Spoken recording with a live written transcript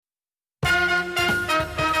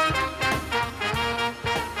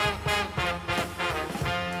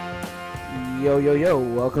Yo,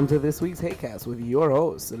 welcome to this week's Hatecast with your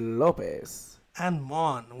host, Lopez. And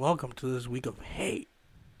Mon, welcome to this week of hate.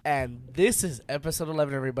 And this is episode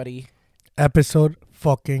 11, everybody. Episode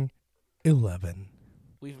fucking 11.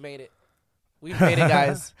 We've made it. We've made it,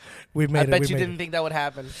 guys. I bet you didn't think that would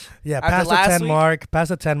happen. Yeah, After past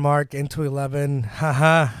the 10 mark, into 11.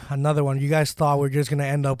 Haha, another one. You guys thought we're just going to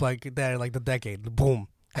end up like there, like the decade. Boom.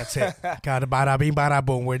 That's it. Got bada bing, bada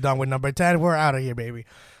boom. We're done with number 10. We're out of here, baby.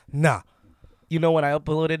 Nah. You know, when I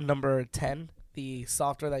uploaded number 10, the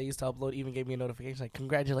software that I used to upload even gave me a notification like,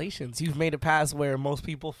 congratulations, you've made it past where most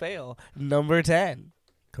people fail. Number 10.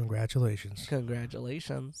 Congratulations.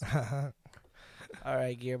 Congratulations. All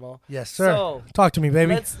right, Guillermo. Yes, sir. So, talk to me,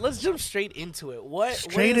 baby. let's jump straight into it.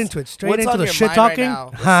 Straight into your the shit mind talking.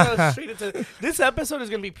 Right now? Let's go straight into this episode is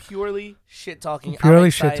going to be purely shit talking. Purely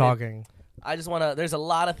shit talking. I just want to. There's a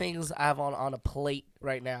lot of things I have on a plate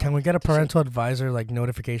right now. Can we get a parental advisor like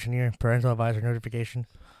notification here? Parental advisor notification.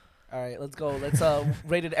 All right, let's go. Let's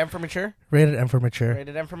rated M for mature. Rated M for mature.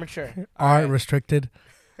 Rated M for mature. R restricted.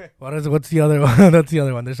 What's the other one? That's the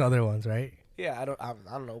other one. There's other ones, right? Yeah, I don't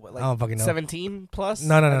know, but like I don't fucking know. 17 plus.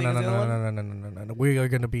 No. We are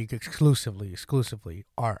gonna be exclusively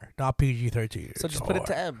R, not PG-13. So just put it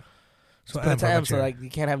to M. So put it to M. So like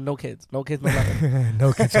you can't have no kids, no nothing.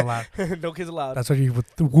 No kids allowed. No kids allowed. That's what you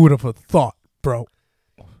would have thought, bro.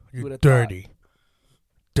 You're dirty.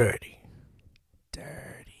 Dirty.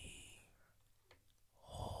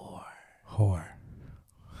 Whore.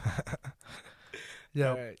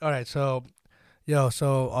 Yo. All right. So,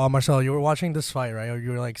 Marcelo, you were watching this fight, right? Or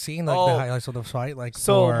you were like seeing like the highlights of the fight, like.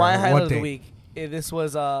 So my highlight of the week. This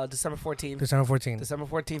was December 14th. December 14th. December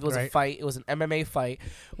 14th was a fight. It was an MMA fight,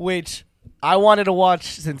 which I wanted to watch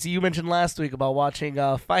since you mentioned last week about watching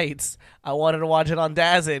fights. I wanted to watch it on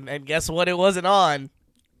DAZN, and guess what? It wasn't on.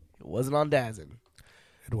 It wasn't on DAZN.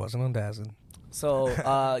 It wasn't on DAZN. So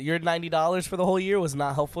your $90 for the whole year was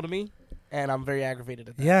not helpful to me, and I'm very aggravated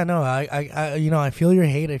at that. Yeah, no, I feel your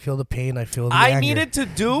hate. I feel the pain. I feel the anger. I needed to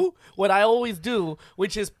do what I always do,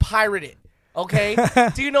 which is pirate it. Okay?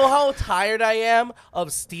 Do you know how tired I am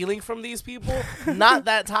of stealing from these people? Not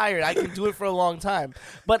that tired. I can do it for a long time.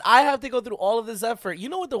 But I have to go through all of this effort. You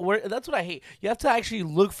know what the word? That's what I hate. You have to actually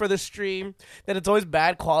look for the stream. Then it's always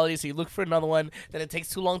bad quality, so you look for another one. Then it takes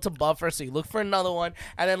too long to buffer, so you look for another one.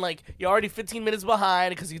 And then, like, you're already 15 minutes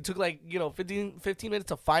behind because you took, 15 minutes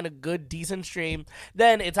to find a good, decent stream.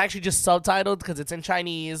 Then it's actually just subtitled because it's in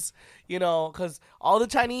Chinese. You know, because all the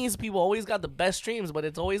Chinese people always got the best streams, but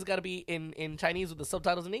it's always got to be in Chinese with the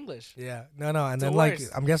subtitles in English. Yeah, no, and then like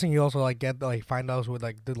I'm guessing you also like get like find outs with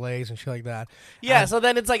like delays and shit like that. Yeah, so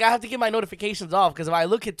then it's like I have to get my notifications off because if I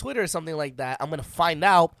look at Twitter or something like that, I'm gonna find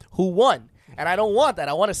out who won, and I don't want that.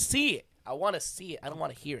 I want to see it. I don't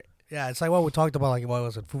want to hear it. Yeah, it's like what we talked about. Like what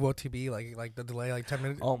was it? Fubo TV. Like the delay, like 10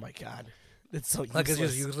 minutes. Oh my god. It's so useless. Like it's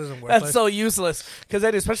just useless and worthless. That's so useless. Because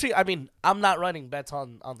then especially, I mean, I'm not running bets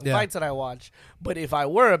on the fights that I watch. But if I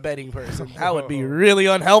were a betting person, that would be really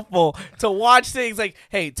unhelpful to watch things like,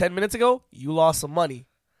 hey, 10 minutes ago, you lost some money.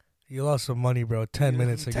 You lost some money, bro. 10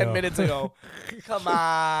 minutes ago. 10 minutes ago. Come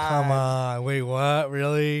on. Wait, what?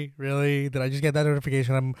 Really? Did I just get that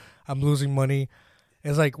notification? I'm losing money.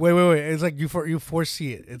 It's like, wait. It's like you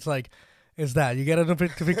foresee it. It's like... It's that you get a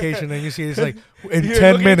notification and you see it's like in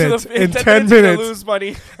 10 minutes. In 10 minutes, lose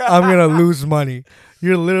money. I'm gonna lose money.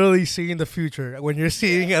 You're literally seeing the future when you're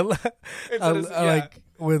seeing it like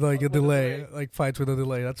with like a delay, like fights with a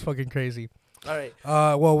delay. That's fucking crazy. All right.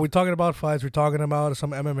 Well, we're talking about fights. We're talking about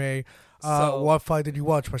some MMA. What fight did you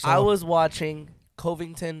watch, Marcelo? I was watching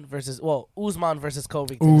Usman versus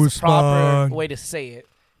Covington. It's the proper way to say it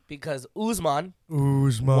because Usman,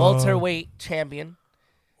 welterweight champion.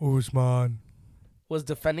 Usman was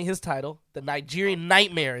defending his title. The Nigerian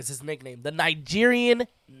Nightmare is his nickname. The Nigerian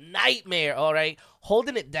Nightmare, all right?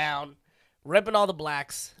 Holding it down, repping all the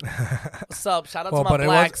blacks. What's up? Shout out to my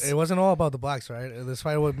blacks. It wasn't all about the blacks, right? This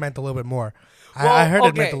fight meant a little bit more. I heard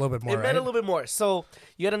it meant a little bit more, It meant a little bit more. So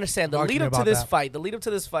you got to understand, the lead up to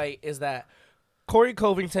this fight is that Corey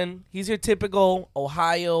Covington, he's your typical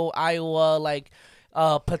Ohio, Iowa, like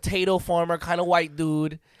potato farmer kind of white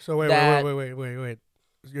dude. So wait.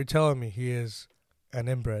 You're telling me he is an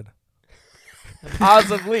inbred?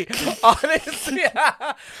 Possibly.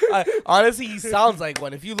 Honestly, he sounds like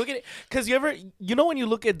one. If you look at it, because you know when you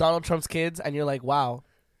look at Donald Trump's kids and you're like, wow,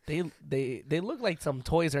 they look like some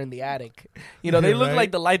toys are in the attic. You know, they look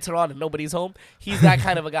like the lights are on and nobody's home. He's that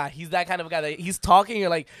kind of a guy. He's that kind of a guy that he's talking.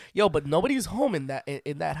 You're like, yo, but nobody's home in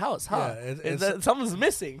that house, huh? Yeah, something's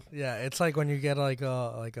missing. Yeah, it's like when you get like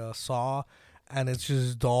a saw. and it's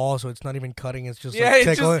just dull, so it's not even cutting. It's just Yeah, like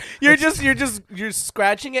it's tickling. you're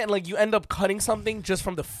scratching it, and like you end up cutting something just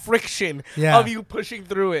from the friction Yeah. of you pushing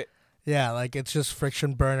through it. Yeah, like it's just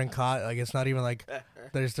friction, burn, and cut. Like it's not even like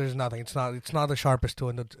there's nothing. It's not the sharpest tool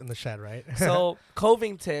in the shed, right? So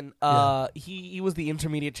Covington, he was the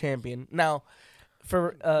intermediate champion. Now,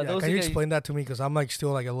 for those can of you you explain that to me? Because I'm like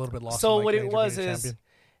still like a little bit lost. So in, like, what the it was intermediate is,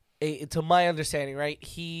 champion. to my understanding, right?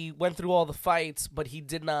 He went through all the fights, but he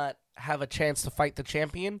did not have a chance to fight the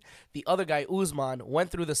champion. The other guy, Usman, went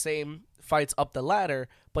through the same fights up the ladder,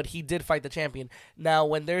 but he did fight the champion. Now,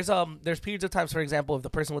 when there's periods of times, for example, if the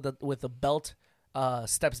person with the belt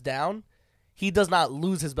steps down, he does not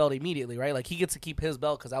lose his belt immediately, right? Like, he gets to keep his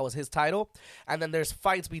belt because that was his title. And then there's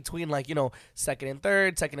fights between, like, you know, second and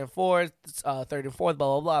third, second and fourth, third and fourth,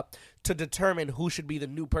 blah, blah, blah, to determine who should be the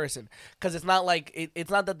new person. Because it's not like, it's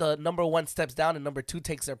not that the number one steps down and number two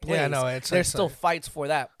takes their place. Yeah, no, there's still fights for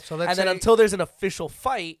that. So let's and then say- until there's an official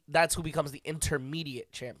fight, that's who becomes the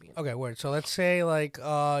intermediate champion. Okay, word. So let's say like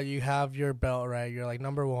you have your belt, right? You're like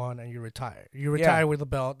number one, and you retire. You retire with the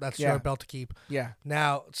belt. That's Yeah. your belt to keep. Yeah.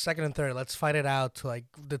 Now, second and third, let's fight it out to like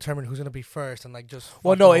determine who's gonna be first, and like just.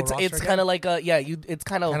 Well, fuck no, the it's whole roster kind of again? like it's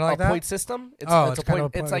kind of Kinda a like that? point system. It's Oh, it's a it's kind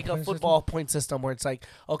point. of a It's point- like a point football point system where it's like,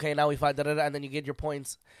 okay, now we fight da da da, and then you get your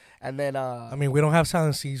points, and then I mean, we don't have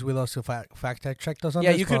Silent Seas with us to fact check us on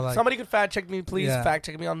yeah, this. you but, could like, somebody could fact check me, please. Yeah. Fact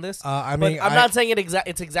check me on this. I mean, But I'm not saying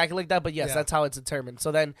it's exactly like that, but yes, Yeah. that's how it's determined.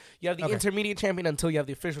 So then you have the Okay. intermediate champion until you have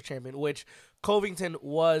the official champion, which Covington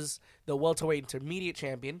was the welterweight intermediate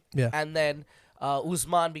champion, Yeah. and then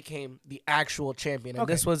Usman became the actual champion, and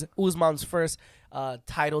Okay. this was Usman's first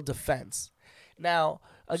title defense. Now,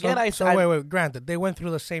 again, wait. Granted, they went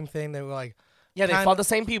through the same thing. They were like, yeah, they kinda- fought the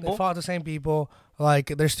same people. they fought the same people. Like,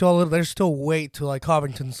 there's still weight to like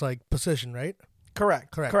Covington's like position, right?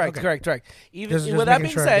 Correct. Okay. Even Just with that making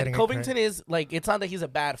being sure I'm said, getting it Covington is like, it's not that he's a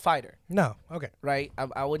bad fighter, No. Okay. right?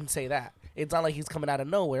 I wouldn't say that. It's not like he's coming out of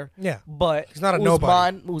nowhere. Yeah. But He's not a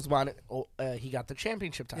nobody. Usman, he got the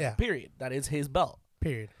championship title. Yeah. Period. That is his belt.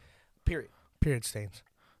 Period. Period. Period stains.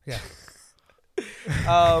 Yeah.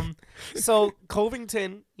 So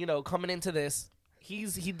Covington, you know, coming into this, he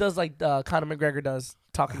does like Conor McGregor does,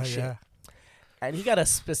 talking shit. Yeah. And he got a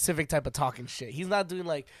specific type of talking shit. He's not doing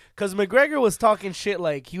like, because McGregor was talking shit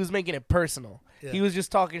like he was making it personal. Yeah. He was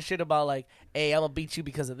just talking shit about like, hey, I'm gonna beat you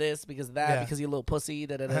because of this, because of that, Yeah. because you a little pussy,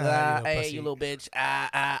 da da da You da. little Hey, pussy. you little bitch.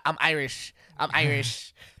 I'm Irish.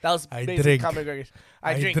 That was I basically drink. Conor McGregor.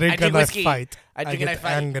 I drink drink whiskey. and I fight. I drink and I get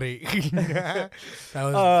fight. angry. That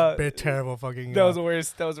was a bit terrible fucking. That was the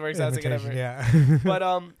worst. That was the worst I think imitation, ever. Yeah.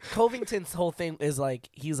 But Covington's whole thing is like,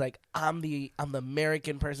 he's like, I'm the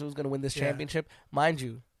American person who's gonna win this Yeah. championship, mind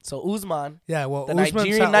you. So Usman, Yeah, well, The Usman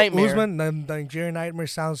Nigerian Nightmare. Usman, the Nigerian Nightmare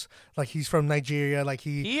sounds like he's from Nigeria. Like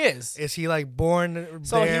he is. is he like born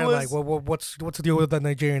So he there? was- like, what's the deal with the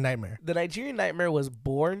Nigerian Nightmare? The Nigerian Nightmare was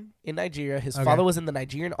born in Nigeria. His Okay. father was in the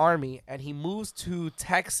Nigerian army, and he moves to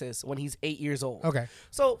Texas when he's 8 years old. Okay,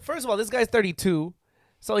 So first of all, this guy's 32.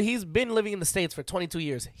 So he's been living in the States for 22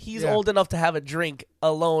 years. He's Yeah. old enough to have a drink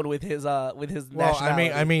alone with his well,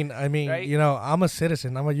 nationality. I mean, right? you know, I'm a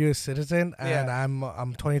citizen. I'm a U.S. citizen, and Yeah.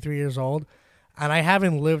 I'm 23 years old, and I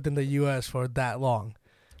haven't lived in the U.S. for that long.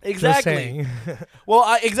 Just Exactly. saying.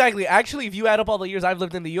 Well, exactly. Actually, if you add up all the years I've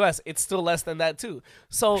lived in the U.S., it's still less than that too.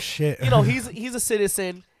 So Shit. you know, he's a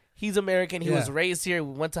citizen. He's American. He was Yeah. raised here.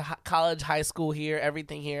 We went to college, high school here,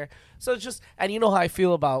 everything here. So it's just, and you know how I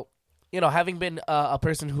feel about, you know, having been a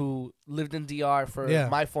person who lived in DR for Yeah.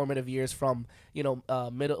 my formative years from, you know,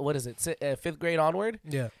 fifth grade onward.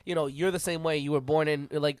 Yeah. You know, you're the same way. You were born in,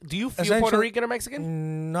 like, do you feel Essentially- Puerto Rican or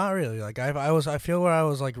Mexican? Not really. Like I feel where I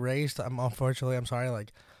was like raised. I'm sorry,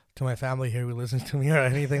 like to my family here who listens to me or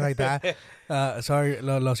anything like that. Sorry,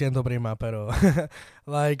 lo siento prima, pero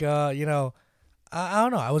like you know, I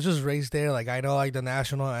don't know. I was just raised there. Like I know like the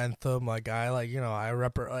national anthem. Like I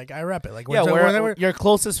rep it. Like Yeah, wherever. your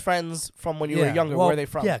closest friends from when you were younger, well, where are they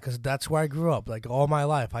from? Yeah, because that's where I grew up. Like all my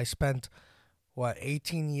life, I spent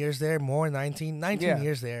 18 years there, more 19 Yeah.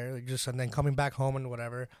 years there. Like, just and then coming back home and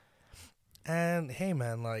whatever. And hey,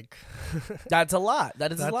 man, like That's a lot.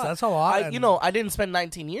 That is a lot. That's a lot. You and- know, I didn't spend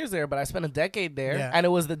 19 years there, but I spent a decade there, Yeah. and it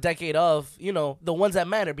was the decade of, you know, the ones that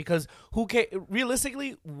matter, because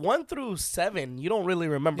realistically, 1 through 7, you don't really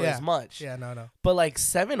remember Yeah. as much. Yeah, no. But like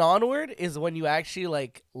 7 onward is when you actually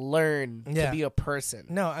like learn Yeah. to be a person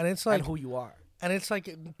No, and it's like and who you are. And it's like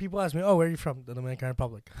people ask me, "Oh, where are you from?" The Dominican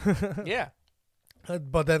Republic. Yeah.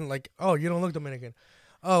 But then like, "Oh, you don't look Dominican."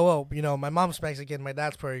 Oh, well, you know, my mom's Mexican, my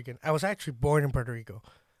dad's Puerto Rican. I was actually born in Puerto Rico.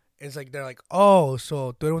 it's like they're like, oh,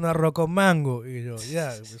 so tú eres un arroz con mango. Y yo,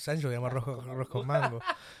 yeah, essentially I'm arroz con mango,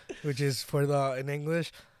 which is for the in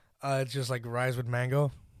English, it's just like rice with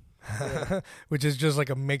mango. Which is just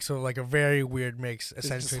like a mix of like a very weird mix.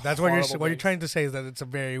 Essentially, that's what you're trying to say is that it's a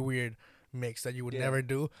very weird mix that you would never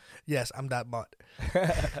do. Yes, I'm that mutt.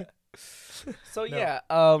 So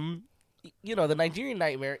you know, the Nigerian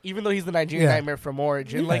Nightmare. Even though he's the Nigerian Nightmare from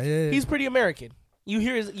origin, he's pretty American. You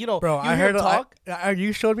hear his, bro. I heard him talk.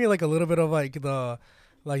 You showed me like a little bit of like the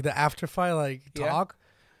after fight talk.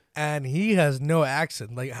 And he has no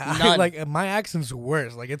accent. Like, my accent's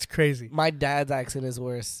worse. Like, it's crazy. My dad's accent is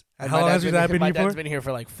worse. And how long has your dad been here for? My dad's been here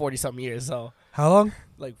for like 40-something years. So how long?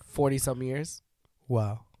 Like 40-something years.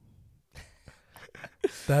 Wow.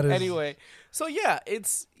 That is anyway. So yeah,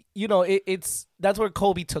 it's it's that's where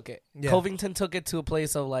Kobe took it. Yeah. Covington took it to a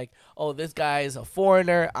place of like, oh, this guy is a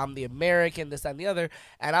foreigner. I'm the American. This, that, and the other.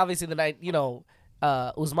 And obviously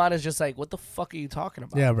Usman is just like, what the fuck are you talking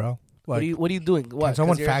about? Yeah, bro. Like, what are you doing? What? Can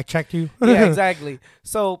someone fact check you? Yeah, exactly.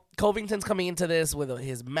 So Covington's coming into this with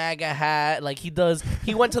his MAGA hat. Like he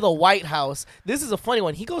went to the White House. This is a funny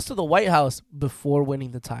one. He goes to the White House before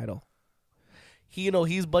winning the title.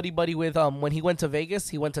 He's buddy with when he went to Vegas.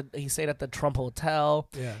 He stayed at the Trump Hotel.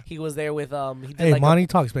 Yeah. He was there with Money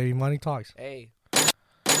talks, baby. Money talks. Hey.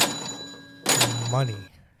 Money.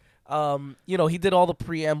 He did all the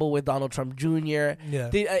preamble with Donald Trump Jr.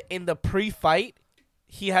 Yeah. In the pre-fight,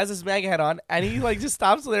 he has his MAGA hat on, and he just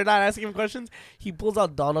stops so they're not asking him questions. He pulls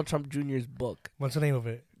out Donald Trump Jr.'s book. What's the name of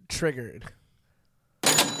it? Triggered.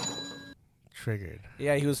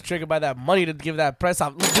 Yeah, he was triggered by that money to give that press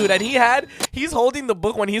off. Dude, and he's holding the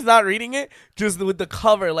book when he's not reading it, just with the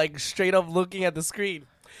cover, like straight up looking at the screen.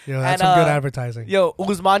 Yo, that's some good advertising. Yo,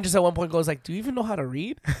 Usman just at one point goes like, do you even know how to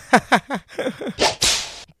read?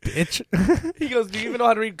 Bitch. He goes, do you even know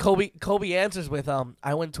how to read? Kobe answers with,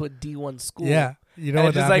 I went to a D1 school. Yeah. You know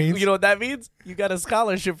what that means? You know what that means? You got a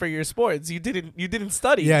scholarship for your sports. You didn't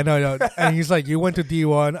study. Yeah, no. And he's like, you went to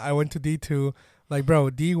D1, I went to D2. Like, bro,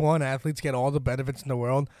 D1 athletes get all the benefits in the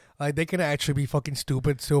world. Like, they can actually be fucking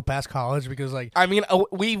stupid, still pass college because, like... I mean,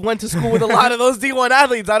 we went to school with a lot of those D1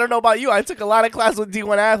 athletes. I don't know about you. I took a lot of class with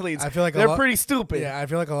D1 athletes. I feel like they're pretty stupid. Yeah, I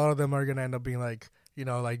feel like a lot of them are going to end up being, like,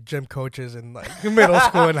 like gym coaches in, like, middle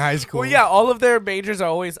school and high school. Well, yeah, all of their majors are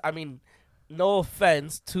always... I mean, no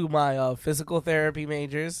offense to my physical therapy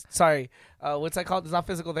majors. Sorry. What's that called? It's not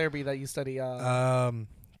physical therapy that you study.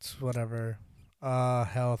 It's whatever...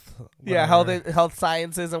 health. Whatever. Yeah, health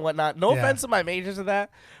sciences and whatnot. No offense to my majors of that,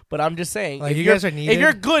 but I'm just saying, like, you guys are needed. If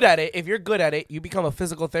you're good at it, you become a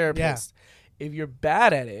physical therapist. Yeah. If you're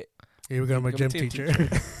bad at it, you become a gym teacher.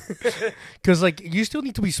 Because like you still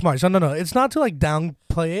need to be smart. So no, it's not to like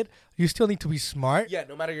downplay it. You still need to be smart. Yeah,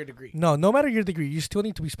 no matter your degree. No matter your degree, you still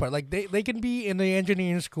need to be smart. Like they can be in the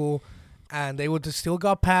engineering school. And they would still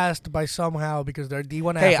got passed by somehow because they're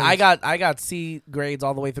D1 athletes. Hey, I got C grades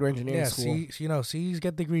all the way through engineering school. C's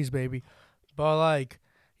get degrees, baby. But like,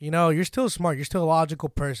 you're still smart. You're still a logical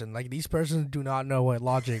person. Like these persons do not know what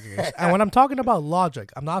logic is. And when I'm talking about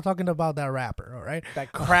logic, I'm not talking about that rapper. All right,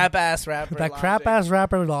 that crap ass rapper. That crap ass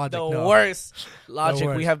rapper Logic. The worst. Logic.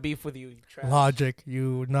 We have beef with you. Trash. Logic.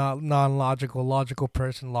 You non-logical, logical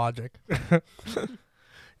person. Logic.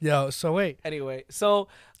 Yo, so wait. Anyway, so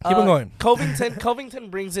keep on going. Covington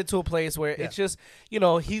brings it to a place where it's just,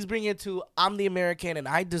 he's bringing it to, I'm the American and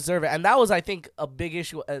I deserve it. And that was, I think, a big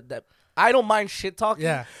issue that I don't mind shit talking.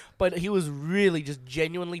 Yeah. But he was really just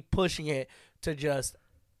genuinely pushing it to just,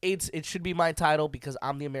 it should be my title because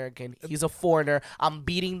I'm the American. He's a foreigner. I'm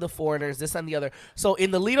beating the foreigners, this and the other. So in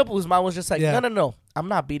the lead up, Usman was just like, no. I'm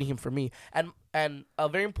not beating him for me. And a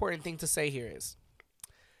very important thing to say here is,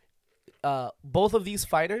 both of these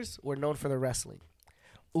fighters were known for their wrestling.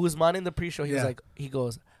 Usman in the pre-show, he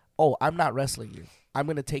goes, oh, I'm not wrestling you. I'm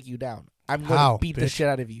going to take you down. I'm going to beat the shit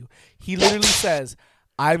out of you. He literally says,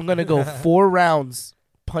 I'm going to go 4 rounds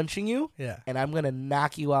punching you, and I'm going to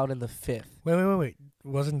knock you out in the 5th. Wait.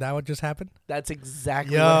 Wasn't that what just happened? That's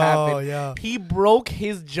exactly what happened. Yo. He broke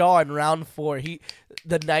his jaw in round 4.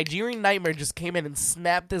 The Nigerian Nightmare just came in and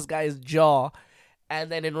snapped this guy's jaw,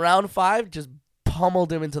 and then in round 5, just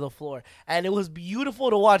pummeled him into the floor. And it was beautiful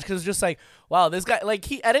to watch because it's just like, wow, this guy, like,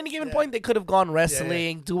 he at any given point they could have gone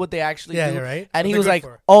wrestling, do what they actually do. You're right. And he was like,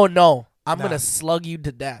 oh no, I'm gonna slug you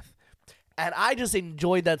to death. And I just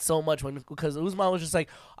enjoyed that so much because Usman was just like,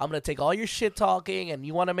 I'm gonna take all your shit talking, and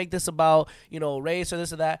you want to make this about race or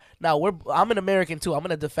this or that. Now I'm an American too. I'm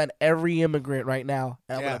gonna defend every immigrant right now,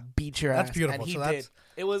 and I'm gonna beat your ass. That's beautiful. And he So did.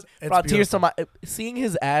 It was it's brought tears to beautiful. my seeing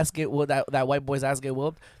his ass get whooped, that white boy's ass get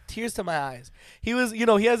whooped. Tears to my eyes. He was, he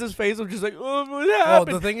has his face of just like, oh, what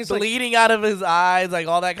happened? the thing is, like- bleeding out of his eyes, like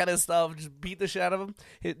all that kind of stuff. Just beat the shit out of him,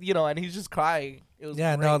 and he's just crying. It was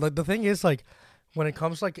Yeah, great. no. The thing is, like, when it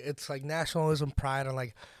comes like it's like nationalism, pride, and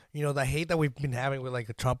like the hate that we've been having with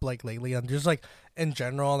like Trump like lately, and just like in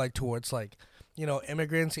general, like towards like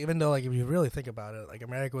immigrants. Even though like if you really think about it, like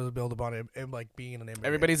America was built upon it like being an immigrant.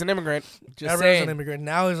 Everybody's an immigrant. Just Everyone's saying. an immigrant.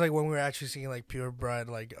 Now is like when we're actually seeing like purebred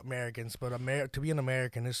like Americans, but to be an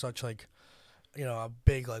American is such like a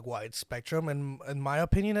big like wide spectrum. And in my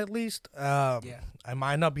opinion, at least, I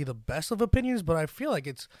might not be the best of opinions, but I feel like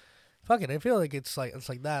it's I feel like it's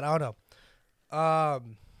like that. I don't know.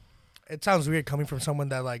 It sounds weird coming from someone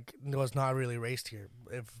that like was not really raised here.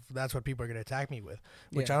 If that's what people are gonna attack me with,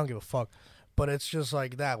 which I don't give a fuck. But it's just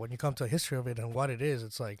like that when you come to the history of it and what it is.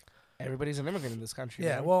 It's like Everybody's an immigrant in this country.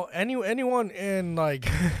 yeah. Man. Well, anyone in like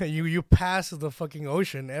you pass the fucking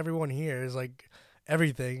ocean. Everyone here is like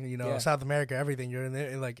everything. South America, everything. You're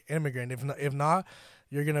like immigrant. If not,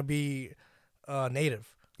 you're gonna be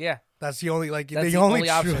native. Yeah. That's the only That's the only true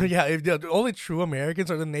option. the only true Americans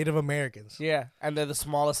are the Native Americans. Yeah, and they're the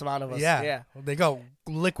smallest amount of us. Yeah. They got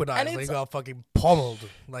liquidized. And They it's- got fucking pummeled.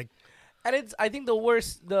 Like And I think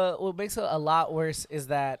what makes it a lot worse is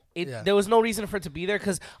that Yeah. there was no reason for it to be there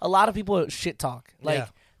because a lot of people shit talk. Like, yeah.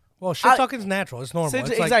 Well, shit talking is natural. It's normal. It's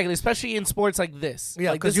like, exactly, especially in sports like this.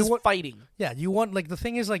 Yeah, like 'cause this you is want- fighting. yeah, you want like the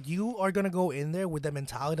thing is like you are gonna go in there with the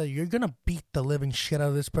mentality that you're gonna beat the living shit out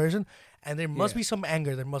of this person, and there must Yeah. be some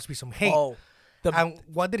anger. There must be some hate. Oh, And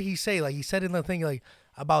what did he say? Like he said in the thing like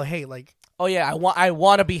about hate. Like I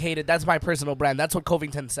want to be hated. That's my personal brand. That's what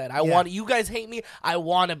Covington said. I want you guys hate me. I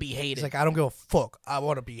want to be hated. he's like I don't give a fuck. I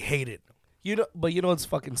want to be hated. But what's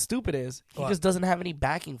fucking stupid is he What? just doesn't have any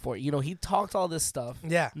backing for it. He talked all this stuff.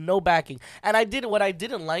 Yeah. No backing. And what I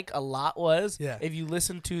didn't like a lot was if you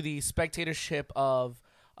listen to the spectatorship of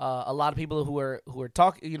a lot of people who are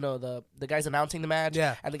talking, the guys announcing the match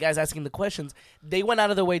and the guys asking the questions, they went out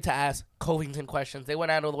of their way to ask Covington questions. They went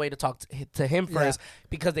out of the way to talk to him first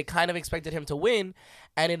because they kind of expected him to win.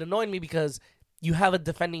 And it annoyed me because you have a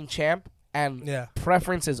defending champ and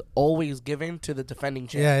preference is always given to the defending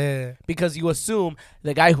champ. Yeah. Because you assume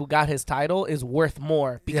the guy who got his title is worth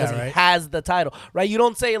more because Yeah, right. he has the title, right? You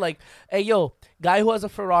don't say like, hey, yo, guy who has a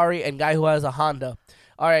Ferrari and guy who has a Honda.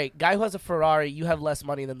 All right, guy who has a Ferrari, you have less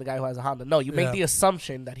money than the guy who has a Honda. No, you make Yeah. the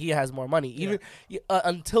assumption that he has more money, even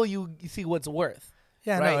until you see what's worth.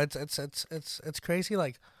 Yeah, right? no, it's crazy.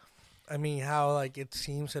 Like, I mean, how like it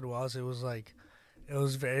seems it was like, it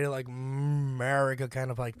was very like America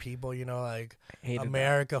kind of like people, like Hated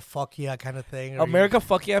America, fuck yeah, kind of thing. that. America,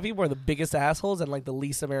 fuck yeah, people are the biggest assholes and like the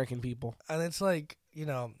least American people. And it's like, I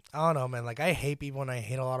don't know, man. Like, I hate people and I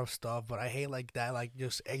hate a lot of stuff, but I hate like that, like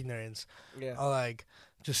just ignorance Yeah. or like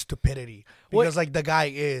just stupidity. What- Because like the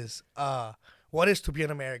guy is, what is to be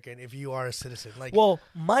an American if you are a citizen? Like, Well,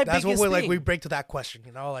 my that's what biggest we're like. thing- We break to that question,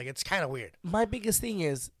 like it's kind of weird. my biggest thing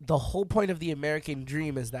is the whole point of the American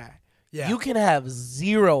dream is that Yeah. you can have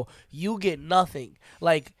zero, you get nothing.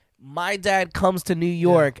 Like my dad comes to New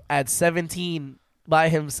York at 17 by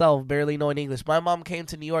himself, barely knowing English. My mom came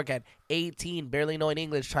to New York at 18, barely knowing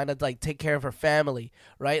English, trying to like take care of her family,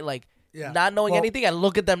 right? Like Yeah. not knowing Well- anything, and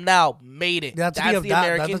look at them now, made it. That's the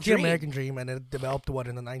American that's dream. the American dream, and it developed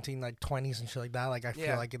in the 1920s and shit like that. Like I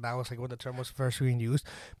feel like that was like when the term was first being used.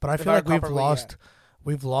 But I feel like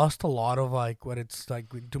we've lost a lot of like what it's like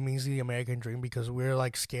to means the American dream because we're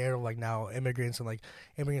like scared of like now immigrants and like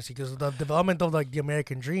immigrants because the development of like the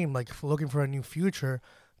American dream, like looking for a new future,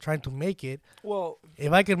 trying to make it. Well,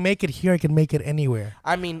 If I can make it here, I can make it anywhere.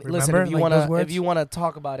 I mean, Remember, listen, like, those if words? you wanna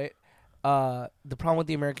talk about it, the problem with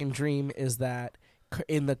the American dream is that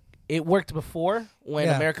it worked before when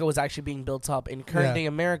Yeah. America was actually being built up. In current Yeah. day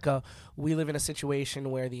America, we live in a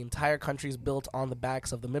situation where the entire country is built on the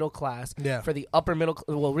backs of the middle class. Yeah. For the upper middle,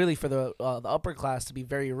 well, really for the upper class to be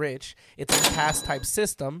very rich, it's a caste type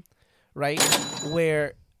system, right?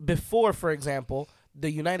 Where before, for example, the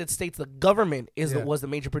United States, the government was the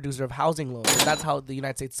major producer of housing loans. And that's how the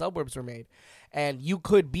United States suburbs were made. And you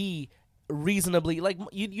could be reasonably, like,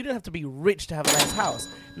 you didn't have to be rich to have a nice house.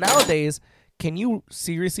 Nowadays, can you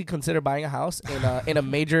seriously consider buying a house in a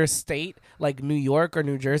major state like New York or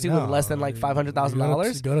New Jersey with less than like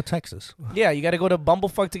 $500,000? Go to Texas. Yeah, you got to go to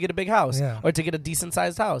Bumblefuck to get a big house Yeah. or to get a decent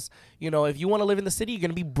sized house. If you want to live in the city, you're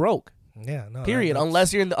going to be broke. Yeah, no. Period. that's-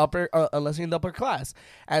 Unless you're in the upper class,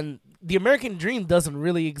 and the American dream doesn't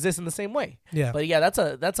really exist in the same way. Yeah. But yeah, that's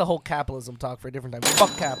a whole capitalism talk for a different time.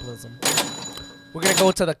 Fuck capitalism. We're gonna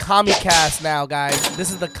go to the Commie-Cast now, guys.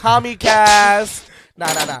 This is the Commie-Cast.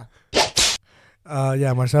 Nah.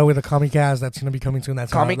 Yeah, Marcel with the Commie-Cast. That's gonna be coming soon.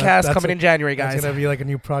 That's Commie-Cast that's coming in January, That's guys. gonna be like a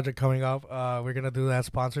new project coming up. We're gonna do that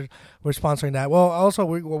sponsored. We're sponsoring that. Well, also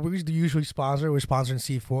we usually sponsor. We're sponsoring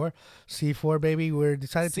C4. C4, baby. We're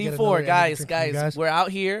decided to get another C4, energy guys, drink from you guys. We're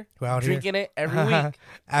out here We're out here. drinking it every week.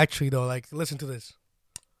 Actually, though, like listen to this.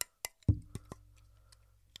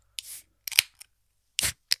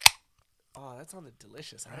 Oh, that sounded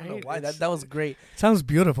delicious. I don't know Right? why. It's- That was great. Sounds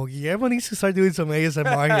beautiful. Yeah, everyone needs to start doing some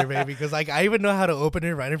ASMR here, baby. Because like I even know how to open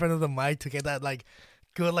it right in front of the mic to get that like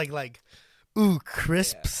good like ooh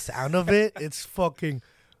crisp sound of it. It's fucking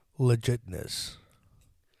legitness.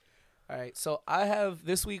 All right, so I have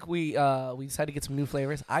this week. We decided to get some new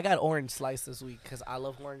flavors. I got orange slice this week because I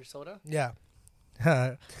love orange soda. Yeah.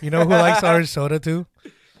 You know who likes orange soda too?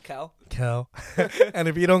 Cal, Kel. And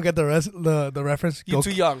if you don't get the reference, you're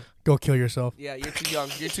too young. go kill yourself. Yeah, you're too young.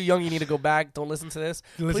 You're too young. You need to go back. Don't listen to this.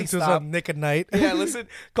 Listen Please to stop. some Nick at Night. Yeah, listen.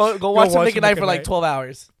 Go watch some watch Nick some at Night Nick for at like Night. 12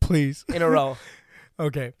 hours Please. in a row.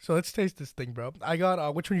 Okay, so let's taste this thing, bro. I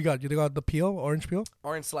got which one you got? You got the peel, orange peel,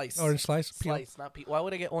 Orange slice. orange slice, peel. Slice, not peel. Why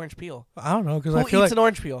would I get orange peel? I don't know because Who I feel eats like an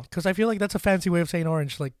orange peel? that's a fancy way of saying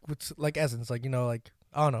orange, like with like essence, like like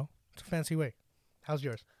I don't know. It's a fancy way. How's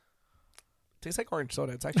yours? Tastes like orange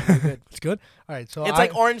soda. It's actually really good. It's good. All right, so It's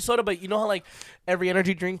like orange soda, but you know how like every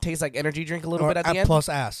energy drink tastes like energy drink a little bit at the end. plus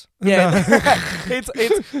ass. Yeah,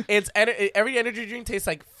 every energy drink tastes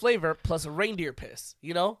like flavor plus reindeer piss.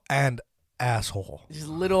 You know, and asshole just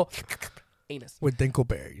little anus. with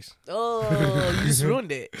dinkleberries. Oh, you just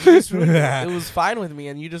ruined it. You just ruined it. It was fine with me,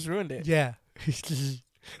 and you just ruined it. Yeah.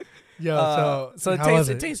 Yo, So how was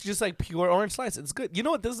it tastes just like pure orange slice. It's good. You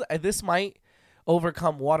know what? This might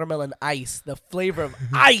overcome watermelon ice. The flavor of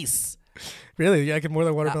ice. Really? You like it more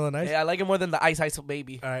than watermelon ice? Yeah, I like it more than the ice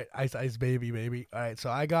baby. All right, ice baby. All right, so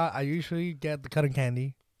I usually get the cotton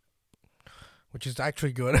candy, which is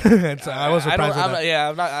actually good. And so I was surprised with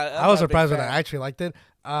that. I was surprised with that. I actually liked it.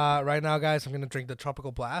 Right now, guys, I'm gonna drink the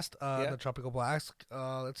Tropical Blast. The Tropical Blast.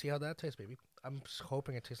 Let's see how that tastes, baby. I'm just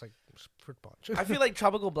hoping it tastes like fruit punch. I feel like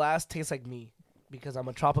Tropical Blast tastes like me because I'm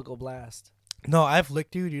a Tropical Blast. No, I've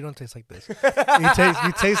licked you. You don't taste like this.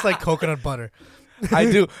 You taste like coconut butter. I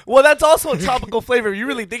do. Well, that's also a tropical flavor. If you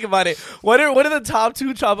really think about it. What are the top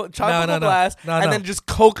two tropical blast and then just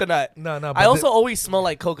coconut? No. I also always smell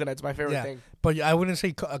like coconut. It's my favorite thing. But I wouldn't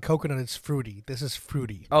say coconut is fruity. This is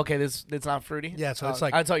fruity. Okay, it's not fruity. Yeah, so it's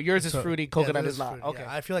like I thought yours is fruity. Coconut this is not. fruity. Okay,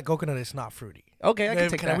 Yeah, I feel like coconut is not fruity. okay, I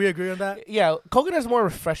can take that. Can we agree on that? Yeah, coconut is more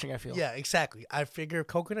refreshing. I feel. Yeah, exactly. I figure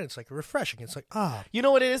coconut, it's like refreshing. It's like You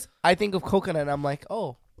know what it is? I think of coconut, and I'm like,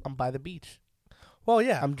 oh, I'm by the beach. well,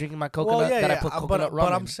 yeah. I'm drinking my coconut that I put coconut rum but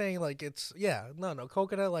in. I'm saying like it's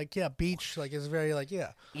coconut like beach like it's very like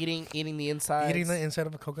Eating the inside. eating the inside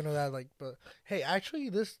of a coconut that like but hey actually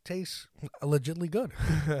this tastes legitly good.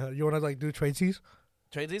 You want to like do tradesies?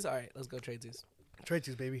 Tradesies? All right, let's go tradesies.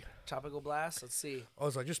 Tradesies, baby. Tropical Blast. Let's see.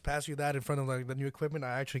 Also, I just passed you that in front of like the new equipment.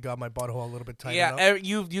 I actually got my butthole a little bit tightened Yeah, up.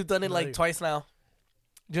 you've done it like twice now.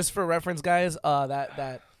 Just for reference, guys,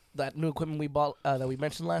 that new equipment we bought that we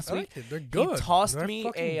mentioned last I week. like it. They're good. He tossed They're me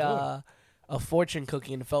fucking good. a fortune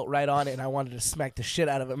cookie and felt right on it, and I wanted to smack the shit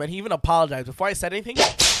out of him. And he even apologized before I said anything.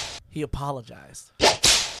 He apologized.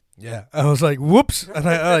 Yeah, I was like, "Whoops!" And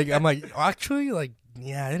I'm like, actually, like,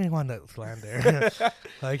 yeah, I didn't want to land there.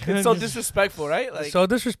 Like, It's so disrespectful, right? Like, so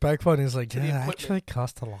disrespectful. And he's like, the yeah, equipment. actually, it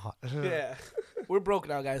cost a lot. yeah, we're broke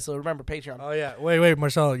now, guys. So remember Patreon. Oh yeah, wait,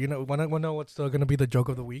 Marcelo. You know, wanna know what's gonna be the joke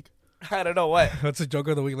of the week? I don't know what. What's the joke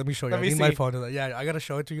of the week? Let me show you. Let I me need my see. phone to that. Yeah, I gotta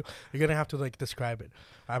show it to you. You're gonna have to like describe it.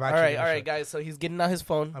 I'm All actually. right, guys. So he's getting out his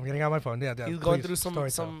phone. I'm getting out my phone. Yeah, He's going please, through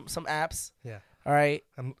storytell. some apps. Yeah, All right,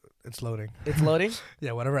 it's loading. it's loading.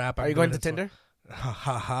 Yeah, whatever app. Are you going to Tinder? Ha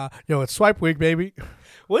ha ha! Yo, it's swipe week, baby.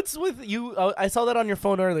 What's with you? I saw that on your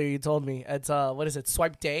phone earlier. You told me it's what is it?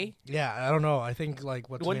 Swipe day. Yeah, I don't know. I think like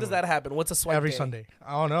When does that happen? What's a swipe every day? Sunday?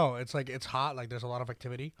 I don't know. It's like it's hot. Like there's a lot of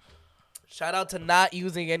activity. Shout out to not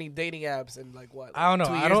using any dating apps in like what? I don't know.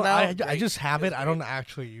 2 I years don't. now? I Great. just have it. Feels I don't great.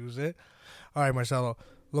 actually use it. All right, Marcelo.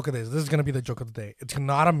 Look at this. This is gonna be the joke of the day. It's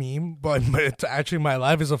not a meme, but it's actually my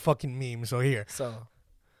life is a fucking meme. So here. So.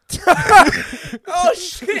 Oh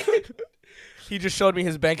shit! He just showed me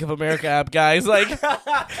his Bank of America app, guys. Like,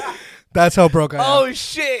 That's how broke I am. oh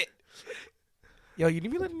shit! Yo, you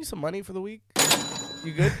need me lending you some money for the week?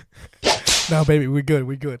 You good? No, baby, we good.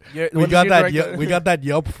 We good. When We is got your that. direct- We got that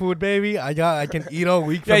Yelp food, baby. I can eat all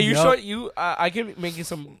week. Yeah, from you Yelp. show you. I can make you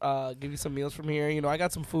some. Give you some meals from here. You know, I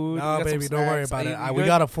got some food. No, we got some baby, don't worry snacks. about Are it. you We good?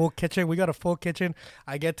 got a full kitchen. We got a full kitchen.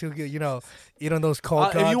 I get to eat on those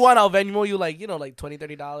cold cuts. If you want, I'll Venmo you like like $20,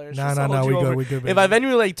 $30. No, we good. We good. If I Venmo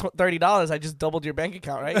you like $30, I just doubled your bank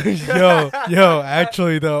account, right? yo,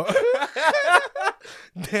 actually though.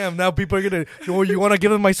 Damn, now people are gonna. You want to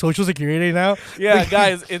give them my social security now? Yeah,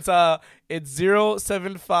 guys, it's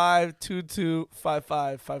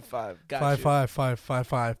 075225555. Got you.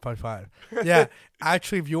 555555. Yeah,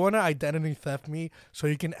 actually, if you want to identity theft me so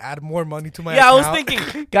you can add more money to my Yeah, I account, was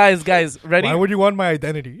thinking, guys, ready? why would you want my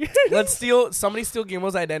identity? Let's somebody steal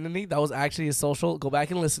Guillermo's identity. That was actually his social. Go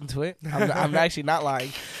back and listen to it. I'm actually not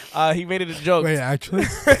lying. He made it a joke. Wait, actually,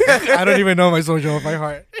 I don't even know my social by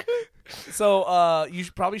heart. So you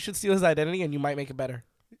probably should steal his identity, and you might make it better.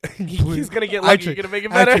 He's Please. gonna get lucky. Actually- You're gonna make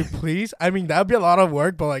it better. Actually, please. I mean, that'd be a lot of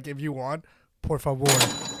work, but like, if you want, por favor.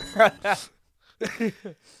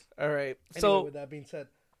 All right. So with that being said,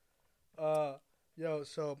 so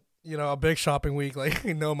a big shopping week, like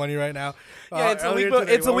no money right now. Yeah, it's a week. Earlier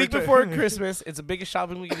today, It's a what week were we before doing? Christmas. It's the biggest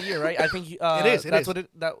shopping week of the year, right? I think It is.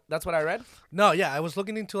 That's what I read. No, yeah, I was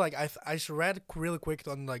looking into like I read really quick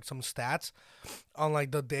on like some stats on like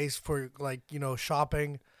the days for like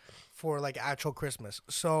shopping for like actual Christmas.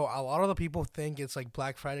 So a lot of the people think it's like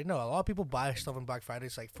Black Friday. No, a lot of people buy stuff on Black Friday.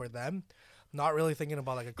 It's like for them, not really thinking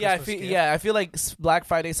about like a Christmas gift. I feel like Black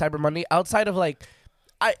Friday, Cyber Monday. Outside of like,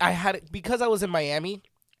 I had it because I was in Miami.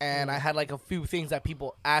 And I had like a few things that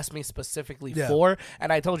people asked me specifically for,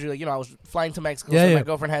 and I told you, like, I was flying to Mexico, so my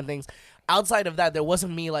girlfriend had things. Outside of that, there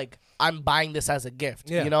wasn't me like I'm buying this as a gift,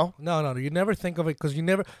 No, you never think of it because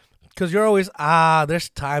you're always there's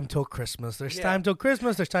time till Christmas. There's time till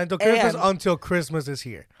Christmas. There's time till Christmas until Christmas is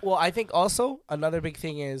here. Well, I think also another big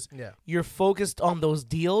thing is you're focused on those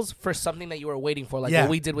deals for something that you were waiting for, like what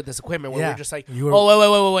we did with this equipment, where we're just like,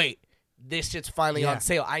 wait. This shit's finally on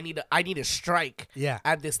sale. I need a strike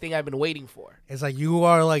at this thing I've been waiting for. It's like you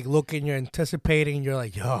are like looking, you're anticipating, you're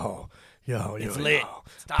like, yo, it's lit.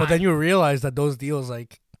 It's but then you realize that those deals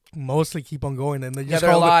like mostly keep on going, and they just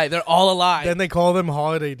they're a lie. They're all a lie. Then they call them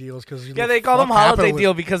holiday deals because they call them holiday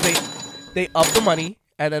deal because they up the money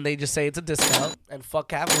and then they just say it's a discount and fuck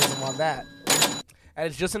capitalism on that. And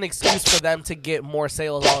it's just an excuse for them to get more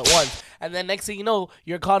sales all at once. And then next thing you know,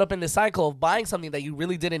 you're caught up in the cycle of buying something that you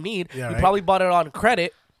really didn't need. You probably bought it on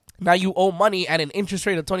credit. Now you owe money at an interest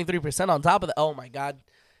rate of 23% on top of that. Oh, my God.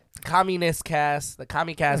 Communist cast. The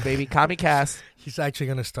Commie Cast, baby. Commie Cast. He's actually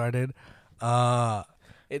going to start it.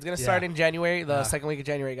 It's going to start in January, the second week of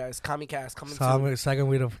January, guys. Commie Cast coming soon. Second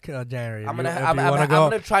week of January. I'm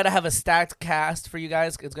gonna try to have a stacked cast for you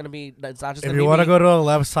guys. It's not just. If you want to go to the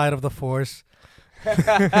left side of the force,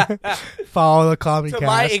 follow the Commie Cast. To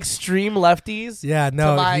my extreme lefties. Yeah,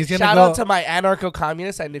 no. He's gonna shout out to my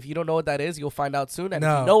anarcho-communists, and if you don't know what that is, you'll find out soon. And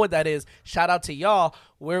if you know what that is, shout out to y'all.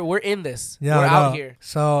 We're in this. Yeah, we're out here.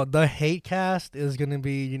 So the hate cast is gonna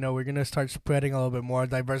be, we're gonna start spreading a little bit more,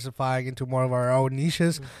 diversifying into more of our own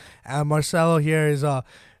niches. Mm-hmm. And Marcelo here is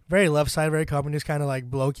very left side, very communist, kind of like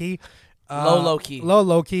low-key. Low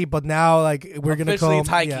key, but now like we're gonna call it's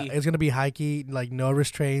high key. It's gonna be high key, like no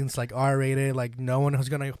restraints, like R-rated, like no one who's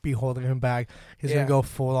gonna be holding him back. He's gonna go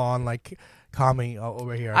full on like commie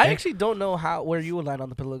over here. I actually don't know where you would land on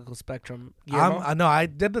the political spectrum. No, I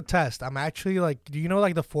did the test. I'm actually like, do you know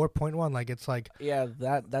like the 4.1? Like it's like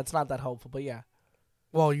that's not that helpful, but yeah.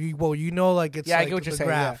 Well, you know, like it's I like get what you're the saying,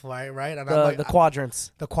 graph, right? And the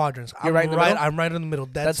quadrants. The quadrants. You're right in the middle? I'm right in the middle.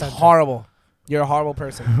 That's center. horrible. You're a horrible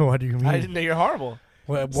person. What do you mean? I didn't know you're horrible.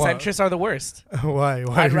 What? Centrists are the worst. Why?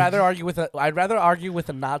 I'd rather argue with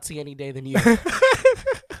a Nazi any day than you.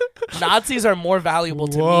 Nazis are more valuable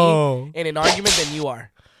to me in an argument than you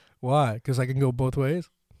are. Why? Because I can go both ways.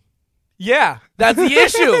 Yeah, that's the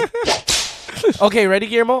issue. Okay, ready,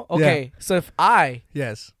 Guillermo? Okay, so if I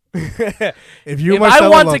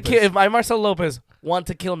Marcelo Lopez want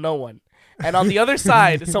to kill no one, and on the other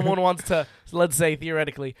side someone wants to, let's say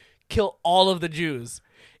theoretically, kill all of the Jews,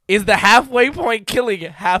 is the halfway point killing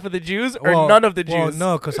half of the Jews or none of the Jews? Well,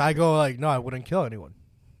 no, because I go like, no, I wouldn't kill anyone.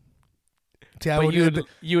 But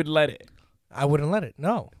you would let it. I wouldn't let it.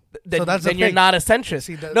 No. Then, so that's then the you're thing. not a centrist.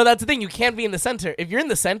 See, no, that's the thing. You can't be in the center. If you're in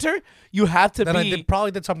the center, you have to then be. I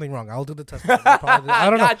probably did something wrong. I'll do the test. I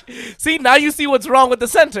don't know. See, now you see what's wrong with the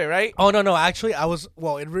center, right? Oh no. Actually, I was.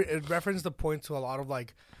 Well, it referenced the point to a lot of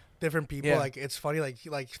like different people. Yeah. Like it's funny,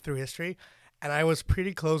 like through history, and I was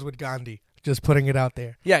pretty close with Gandhi. Just putting it out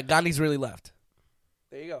there. Yeah, Gandhi's really left.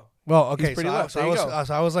 There you go. Well, okay. He's pretty left. So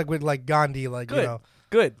I was like with like Gandhi, like Good.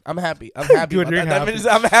 Good. I'm happy. I'm happy. Good, about you're that. happy. That means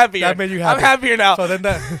I'm happier. That made you I'm happy. happier now. So then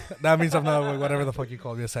that means I'm not whatever the fuck you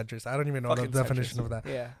call me, a centrist. I don't even know Fucking the definition centrist. of that.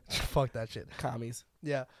 Yeah. Fuck that shit. Commies.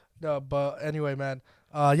 Yeah. No, but anyway, man.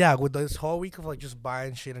 Yeah, with this whole week of like just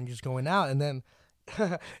buying shit and just going out, and then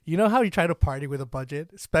you know how you try to party with a budget,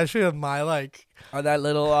 especially on my like On that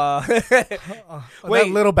little on Wait. that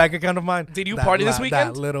little bank account of mine. Did you That party this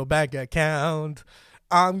weekend? That little bank account,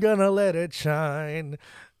 I'm gonna let it shine.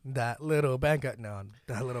 That little bank account,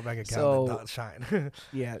 So- did not shine.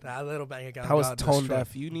 Yeah. That little bank account. I was got tone destroyed.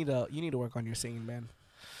 deaf. You need to work on your singing, man.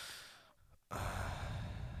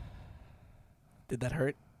 Did that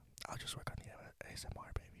hurt? I'll just work on the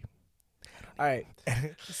ASMR, baby. All right.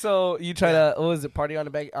 So you try to what was it? Party on a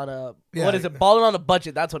bank on a Yeah. what is it? Balling on a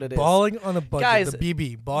budget. That's what it is. Balling on a budget, Guys, the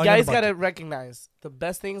BB. Balling Guys on a budget. gotta recognize the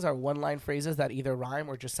best things are one-line phrases that either rhyme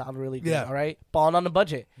or just sound really good. Yeah. All right. Balling on a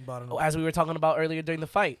budget. Balling on Oh, as we were talking about earlier during the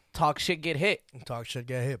fight, talk shit, get hit. Talk shit,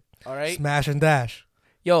 get hip. All right. Smash and dash.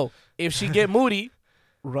 Yo, if she get moody,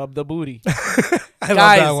 rub the booty. I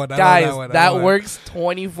Guys, love that one. I guys, love that one. I that love works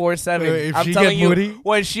 24/7. Wait, if I'm she telling get you, moody?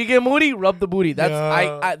 when she get moody, rub the booty. That's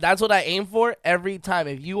Yeah. I that's what I aim for every time.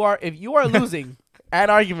 If you are losing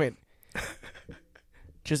an argument,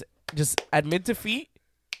 just admit defeat,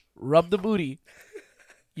 rub the booty.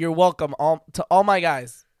 You're welcome. To all my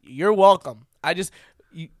guys, you're welcome.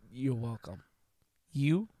 You're welcome.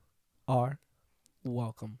 You are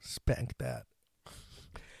welcome. Spank that.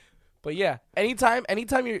 But yeah, anytime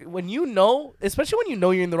when you know, especially when you know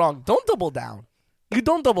you're in the wrong, don't double down. You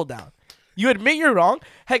don't double down. You admit you're wrong.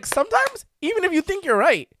 Heck, sometimes even if you think you're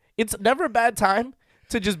right, it's never a bad time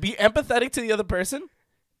to just be empathetic to the other person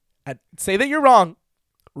and say that you're wrong,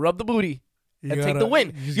 rub the booty, and take the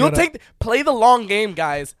win. Play the long game,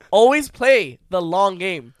 guys. Always play the long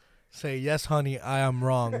game. Say, yes, honey, I am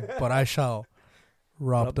wrong, but I shall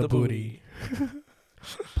rub the booty.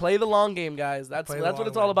 Play the long game, guys. That's Play the what long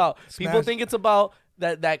it's all game. about. People Smash. think it's about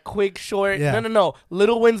that quick, short. Yeah. No.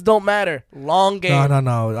 Little wins don't matter. Long game.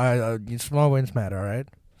 No. Small wins matter, all right?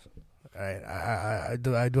 All right.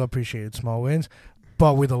 I do appreciate small wins,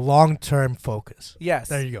 but with a long-term focus. Yes.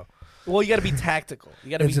 There you go. Well, you got to be tactical. You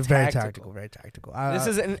got to be It's tactical. very tactical. This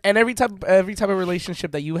is and every type of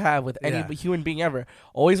relationship that you have with any Yeah. human being ever.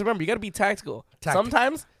 Always remember, you got to be tactical. Tactical.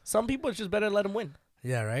 Sometimes some people it's just better to let them win.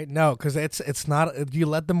 Yeah, right. No, because it's not. If you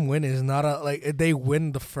let them win, is not a like they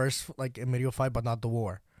win the first like immediate fight, but not the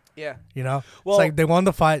war. Yeah. You know, Well- it's like they won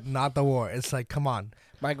the fight, not the war. It's like, come on.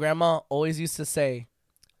 My grandma always used to say,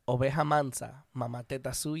 "Oveja mansa, mamá teta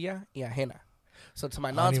suya y ajena." So to my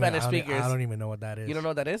non-Spanish speakers, I don't even know what that is. you don't know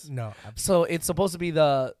what that is? No. So it's supposed to be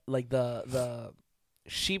the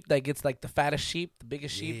sheep that gets like the fattest sheep, the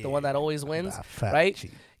biggest sheep, the one that always wins, That fat right?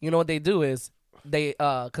 cheat. You know what they do is they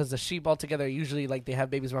because the sheep all together usually like they have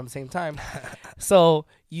babies around the same time. So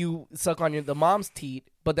you suck on the mom's teat,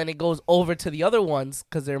 but then it goes over to the other ones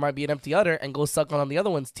because there might be an empty udder and goes suck on the other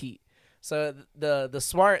one's teat. So the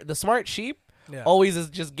smart sheep Yeah. always is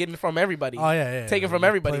just getting from everybody. Oh yeah. Taking from You're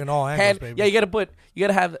everybody. playing all angles, Hand, baby. yeah, you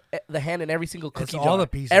gotta have the hand in every single cookie jar. all the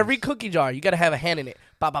pieces. Every cookie jar, you gotta have a hand in it.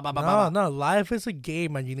 Ba, ba, ba, ba, ba, ba. No. Life is a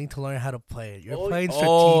game, and you need to learn how to play it. You're Oh, playing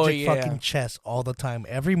oh, strategic yeah. fucking chess all the time.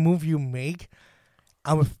 Every move you make,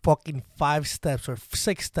 I'm fucking 5 steps or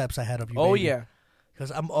 6 steps ahead of you. Oh baby. yeah.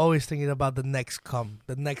 Because I'm always thinking about the next coming,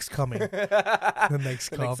 the next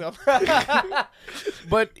come.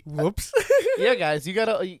 But Whoops. yeah, guys, you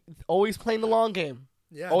gotta always play the long game.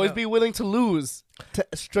 Yeah. Always be willing to lose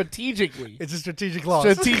strategically. It's a strategic loss.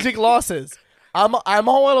 Strategic losses. I'm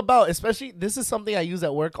all about, especially this is something I use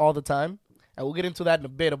at work all the time, and we'll get into that in a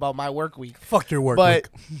bit about my work week. Fuck your work. But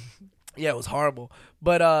week. yeah, it was horrible.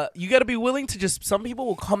 But you got to be willing to just. Some people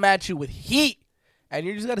will come at you with heat, and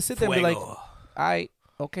you just got to sit there and be like,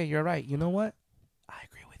 okay, you're right. You know what? I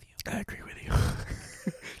agree with you. I agree with you.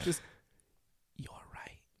 Just you're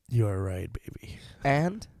right, You're right, baby.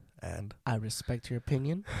 and And I respect your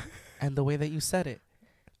opinion and the way that you said it.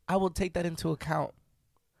 I will take that into account.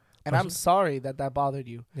 And I'm sorry that bothered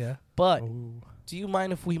you. yeah. But Ooh. do you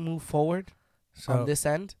mind if we move forward So on this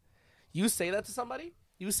end? You say that to somebody.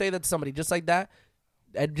 Just like that.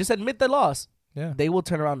 And just admit the loss. yeah. They will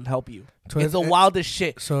turn around and help you. So it's the it's- wildest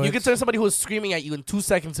shit. so You can it's- turn somebody who is screaming at you in 2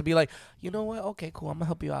 seconds to be like, you know what? Okay, cool. I'm going to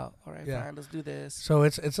help you out. All right, Yeah. fine. Let's do this. So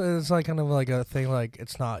it's like kind of like a thing like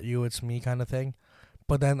it's not you, it's me kind of thing.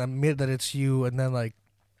 But then admit that it's you, and then like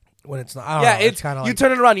when it's not, I don't know, It's kind of you like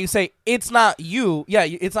turn it around. You say it's not you. Yeah,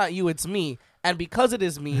 it's not you. It's me. And because it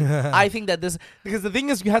is me, I think that because the thing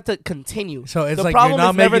is, you have to continue. so it's the like problem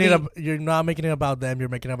is never you're not making it about them, you're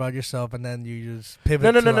making it about yourself, and then you just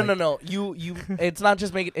pivot. No. You. It's not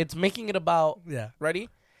just making. It's making it about. Yeah, Ready?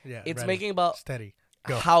 yeah. It's ready. making about. steady.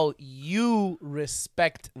 Go. how you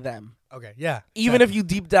respect them, Okay. Yeah. even if you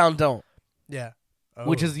deep down don't, Yeah.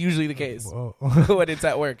 which Oh. is usually the case Whoa. when it's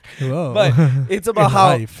at work. Whoa. But it's about In how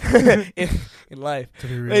life. in life. To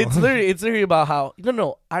be real. It's literally about how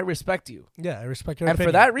no, I respect you. Yeah, I respect your And for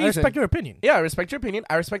opinion. that I respect reason- your opinion. Yeah, I respect your opinion.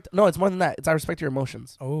 No, it's more than that. It's I respect your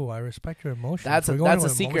emotions. Oh, I respect your emotions. That's We're going a to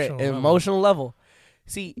secret, level. emotional level.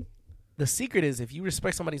 See, the secret is if you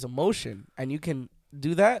respect somebody's emotion and you can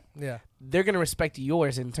do that, Yeah. they're gonna respect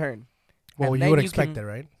yours in turn. Well, And you then would you expect can- that,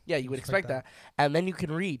 right? Yeah, you would expect that. And then you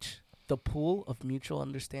can reach the pool of mutual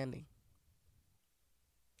understanding.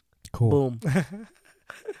 Cool. Boom.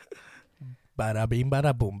 Bada bing,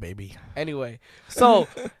 bada boom, baby. Anyway, so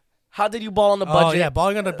how did you ball on the budget? Oh yeah,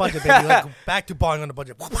 balling on the budget, baby. Like back to balling on the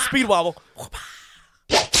budget. Speed wobble.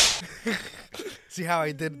 See how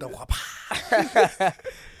I did the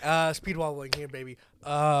speed wobbling here, baby.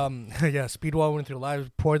 Yeah, speed wobbling through lives,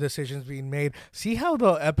 poor decisions being made. See how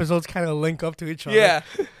the episodes kind of link up to each other. Yeah.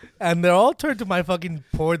 And they're all turned to my fucking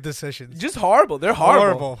poor decisions. Just horrible. They're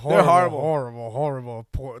horrible. They're horrible. horrible,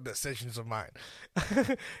 poor decisions of mine.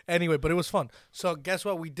 Anyway, but it was fun. So guess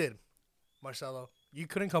what we did, Marcelo? You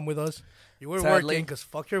couldn't come with us. You were Sadly. working because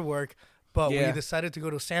fuck your work. But Yeah. we decided to go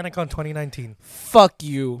to SantaCon 2019. Fuck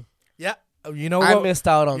you. Yeah. You know I what? missed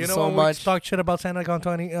out on You know so when much. we talk shit about SantaCon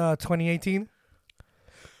 2018?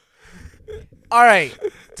 All right.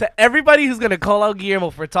 To everybody who's going to call out Guillermo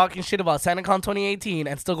for talking shit about SantaCon 2018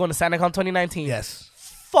 and still going to SantaCon 2019. Yes.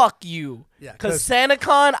 Fuck you. Yeah. Because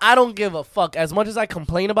SantaCon, I don't give a fuck. As much as I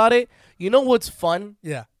complain about it, you know what's fun?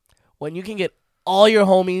 Yeah. When you can get all your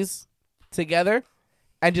homies together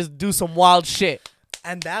and just do some wild shit.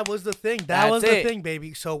 And that was the thing. That That's was the it. thing,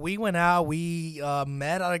 baby. So we went out. We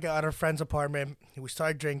met at our friend's apartment. We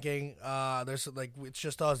started drinking. There's like it's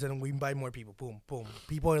just us, and we invite more people. Boom, boom.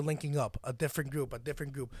 People are linking up. A different group.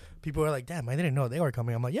 People are like, "Damn, I didn't know they were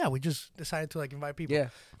coming." I'm like, "Yeah, we just decided to like invite people." Yeah.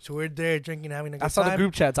 So we're there drinking, having a good I saw time. the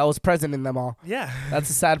group chats. I was present in them all. Yeah. That's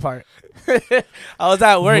the sad part. I was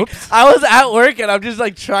at work. Whoops. I was at work and I'm just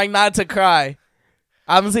like trying not to cry.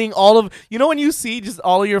 I'm seeing all of when you see just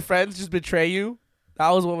all of your friends just betray you. That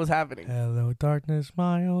was what was happening. Hello, darkness,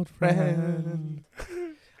 my old friend.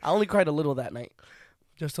 I only cried a little that night.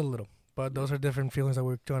 Just a little. But those are different feelings that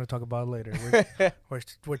we're going to talk about later.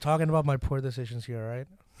 We're talking about my poor decisions here, right?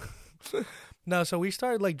 No, so we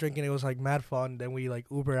started like drinking. It was like mad fun. Then we like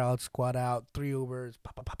Uber out, squat out, 3 Ubers.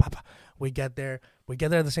 We get there. We get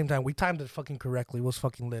there at the same time. We timed it fucking correctly. It was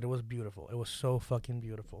fucking lit. It was beautiful. It was so fucking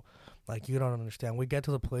beautiful. Like you don't understand. We get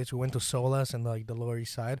to the place. We went to Solas and like the Lower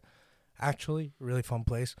East Side. Actually, really fun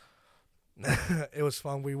place. It was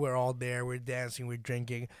fun. We were all there. We're dancing. We're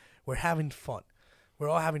drinking. We're having fun. We're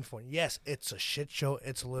all having fun. Yes, it's a shit show.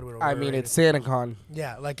 It's a little bit overrated. I mean, it's SantaCon.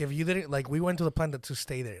 Yeah, like if you didn't like, we went to the Planet to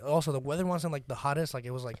stay there. Also, the weather wasn't like the hottest. Like it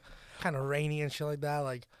was like kind of rainy and shit like that.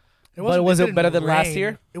 Like, But was it didn't better than last rain.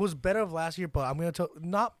 year? It was better of last year, but I'm gonna tell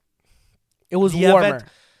not. It was The warmer. event-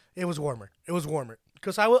 It was warmer. It was warmer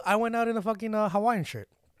because I went out in a fucking Hawaiian shirt.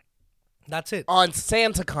 That's it. On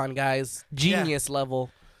SantaCon, guys. Genius level.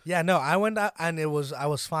 Yeah, no, I went out and I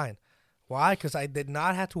was fine. Why? Because I did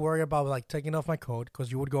not have to worry about like taking off my coat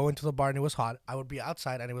because you would go into the bar and it was hot. I would be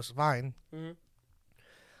outside and it was fine. Mhm.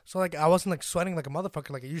 So like I wasn't like sweating like a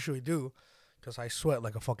motherfucker like I usually do because I sweat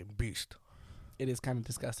like a fucking beast. It is kind of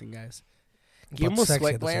disgusting, guys. But Guillermo's sexy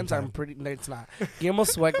sweat at the same glands are time. pretty. No, it's not.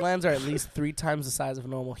 Guillermo's sweat glands are at least 3 times the size of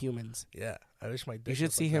normal humans. Yeah, I wish my dick You should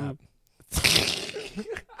was see like him.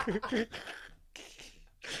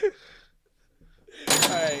 All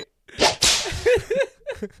right.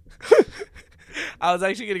 I was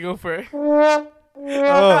actually gonna go for it.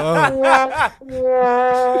 that.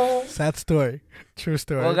 Sad story. True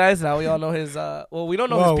story. Well, guys, now we all know his. Well, we don't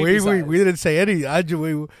know Well, his we, pee-pee size. we didn't say any. We just were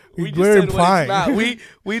said what implying. it's not.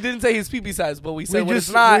 We didn't say his pee-pee size, but we said what just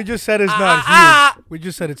it's not. we just said it's not huge. We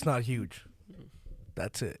just said it's not huge.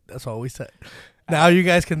 That's it. That's all we said. Now you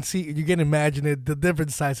guys can see, you can imagine it, the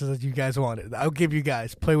different sizes that you guys wanted. I'll give you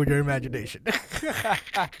guys, play with your imagination.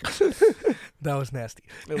 That was nasty.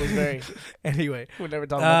 It was very. Anyway, We'll never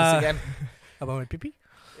talk about this again. about my pee-pee?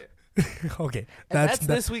 Okay. And that's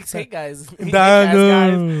this week's hate, guys. Hate Nah, cast,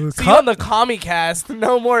 no. guys. See you on the Commie Cast.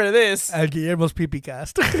 No more of this. And Guillermo's pee-pee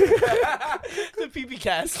cast. The pee-pee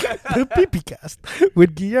cast. The pee-pee cast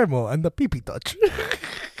with Guillermo and the pee-pee touch.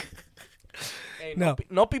 Hey, No.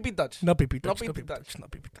 no pee-pee touch. No pee-pee No touch. No pee-pee pee-pee touch. touch. No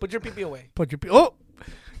pee-pee touch. Put your pee-pee away. Put your oh,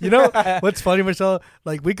 you know what's funny, Marcelo?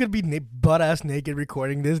 Like we could be butt ass naked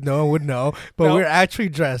recording this, no one would know. But No. we're actually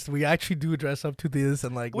dressed. We actually do dress up to this,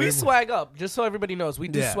 and like We swag up, just so everybody knows. We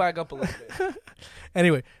do Yeah. swag up a little bit.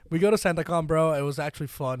 Anyway, we go to SantaCon, bro. It was actually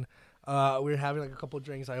fun. We were having like a couple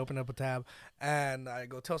drinks. I open up a tab, and I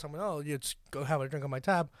go tell someone, "Oh, you just go have a drink on my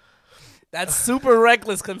tab." That's super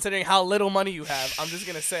reckless considering how little money you have. I'm just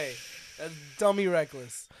gonna say, that's dummy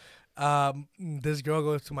reckless. This girl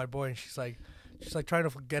goes to my boy, and she's like trying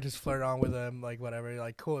to get his flirt on with him, like whatever.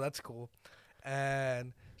 Like, cool, that's cool.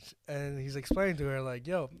 And he's explaining to her like,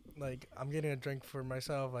 yo, like I'm getting a drink for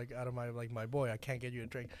myself, like out of my boy. I can't get you a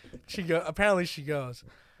drink. She goes,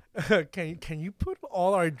 can you put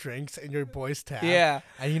all our drinks in your boy's tab? Yeah.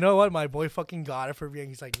 And you know what? My boy fucking got it for me, and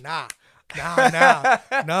he's like, nah,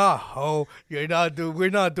 ho, we're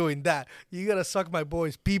not doing that. You gotta suck my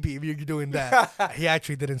boy's pee-pee if you're doing that. He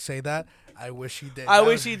actually didn't say that. I wish he did. I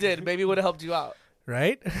wish he did. Maybe it would have helped you out.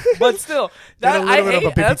 Right? But still, that Get a I little bit of a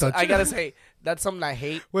hate. baby That's, touch. I gotta say, that's something I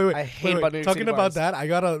hate. Wait. I hate about New York Talking City about bars. that, I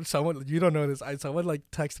got someone, you don't know this. Someone like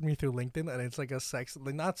texted me through LinkedIn, and it's like a sex,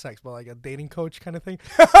 like not sex, but like a dating coach kind of thing.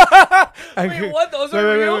 Wait, what? Those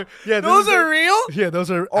are real? Wait. Yeah, Those are real? Yeah,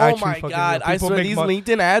 those are. Oh actually my fucking god! real. I People swear make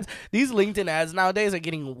these LinkedIn ads nowadays are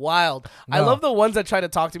getting wild. I No. love the ones that try to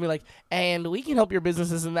talk to me like, and we can help your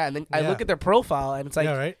businesses and that. And then I Yeah. look at their profile and it's like,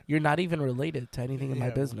 Yeah, right? you're not even related to anything in my Yeah,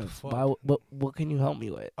 what the business. fuck? What can you help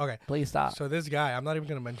me with? Okay, Please stop. so this guy, I'm not even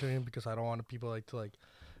gonna mention him because I don't want people like to like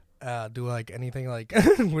do like anything like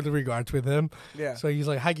with regards with him. Yeah. So he's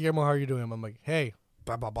like, "Hi Guillermo, how are you doing?" I'm like, "Hey,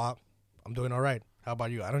 blah blah blah, I'm doing all right. How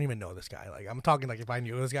about you?" I don't even know this guy. Like, I'm talking like if I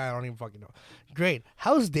knew this guy, I don't even fucking know. Great.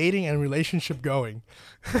 How's dating and relationship going?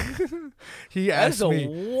 He That's asked a me.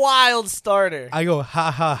 wild starter. I go,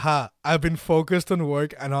 ha ha ha. I've been focused on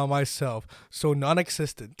work and on myself, so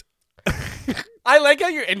non-existent. I like how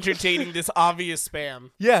you're entertaining this obvious spam.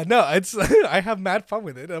 Yeah, no, it's I have mad fun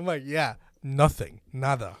with it. I'm like, yeah, nothing,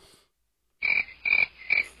 nada.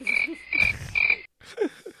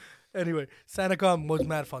 Anyway, SantaCon was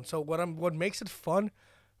mad fun. So what makes it fun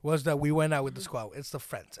was that we went out with the squad. It's the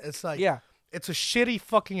friends. It's like Yeah. it's a shitty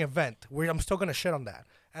fucking event. I'm still gonna shit on that.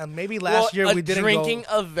 And maybe last year we didn't A drinking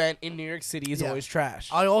go. event in New York City is Yeah. always trash.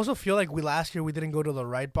 I also feel like last year we didn't go to the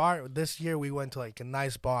right bar. This year we went to like a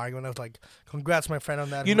nice bar. And I was like, congrats, my friend, on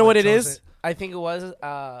that. You who, know what like, it chose is? I think it was.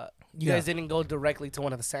 You Yeah. guys didn't go directly to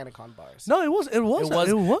one of the SantaCon bars. No, it was. It was.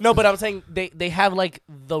 No, but I'm saying they have like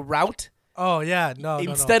the route. Oh yeah, no.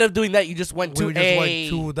 Instead of doing that, you just went to we just went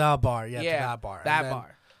to that bar. Yeah, yeah, to that bar. That and then,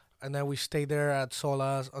 bar. And then we stayed there at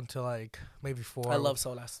Solas until like maybe 4. I love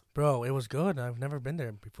Solas. Bro, it was good. I've never been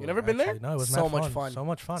there before. You never been there? actually. No, it was So mad much fun. So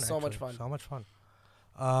much fun. So much actually. fun. So much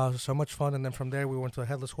fun. So much fun. And then from there we went to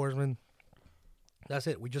Headless Horseman. That's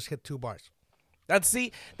it. We just hit 2 bars. That's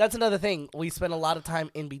another thing. We spent a lot of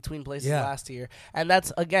time in between places Yeah. last year, and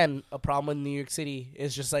that's again a problem in New York City.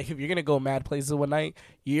 Is just like if you're gonna go mad places one night,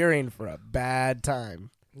 you're in for a bad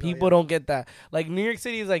time. People don't get that. Like New York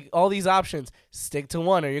City is like all these options. Stick to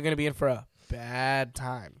one, or you're gonna be in for a bad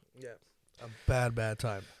time. Yeah. A bad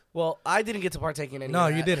time. Well, I didn't get to partake in any. No,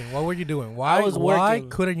 of that. you didn't. What were you doing? Why was Why working.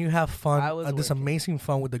 couldn't you have fun? I was This working. amazing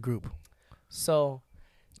fun with the group. So,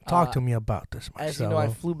 Talk to me about this, Marcelo. as you know, I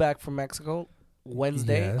flew back from Mexico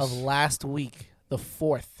Wednesday Yes. of last week, the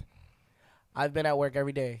 4th. I've been at work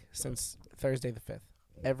every day since Thursday the 5th.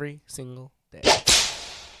 Every single day.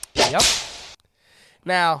 Yep.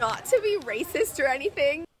 Now, Not to be racist or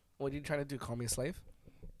anything. what are you trying to do? Call me a slave?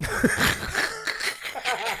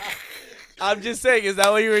 I'm just saying, is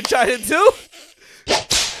that what you were trying to do?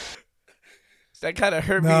 That kind of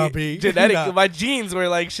hurt Nah, me. B. Genetic. Nah. My jeans were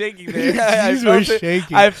like shaking there. Jeans were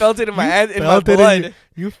shaking. I felt it in my hand, in my Felt it blood.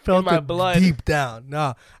 you felt my it blood. deep down.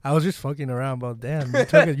 No, I was just fucking around, but damn,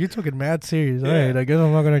 you took it mad serious. Yeah. All right, I guess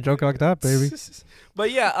I'm not gonna joke like that, baby. But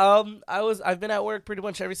yeah, I've been at work pretty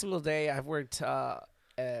much every single day. I've worked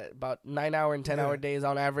about 9-hour and 10-hour days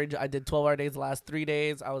on average. I did 12-hour days the last 3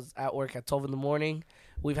 days. I was at work at 12 in the morning.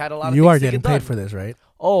 We've had a lot of You things are to getting get done. paid for this, right?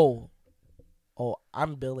 Oh,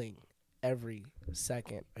 I'm billing every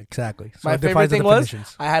second. Exactly. So My define favorite the thing was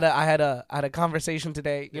definitions. I had a conversation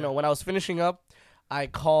today. You know, when I was finishing up, I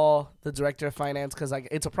call the director of finance because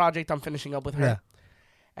it's a project I'm finishing up with her. Yeah.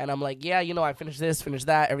 And I'm like, yeah, you know, I finished this, finished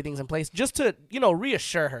that, everything's in place, just to, you know,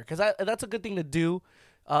 reassure her, because that's a good thing to do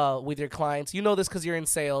with your clients. You know this because you're in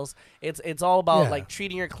sales. It's all about Yeah. like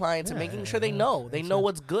treating your clients and Yeah, making yeah, sure they yeah. know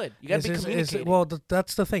what's good. You gotta be communicating Well,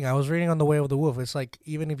 that's the thing. I was reading on The Way of the Wolf. It's like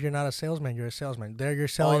even if you're not a salesman, you're a salesman. There, you're all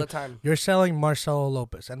selling. the time. You're selling Marcelo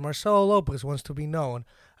Lopez, and Marcelo Lopez wants to be known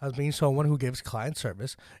as being someone who gives client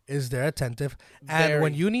service, is there attentive, and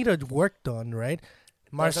when Very. you need a work done, right?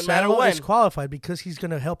 Doesn't matter Marcelo is when. qualified because he's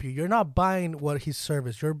gonna help you. You're not buying what his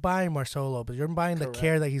service. You're buying Marcelo Lopez. You're buying Correct. the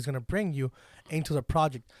care that he's gonna bring you into the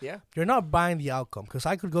project. Yeah. You're not buying the outcome, because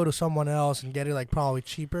I could go to someone else and get it like probably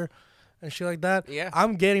cheaper, and shit like that. Yeah.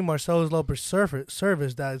 I'm getting Marcellus Lopez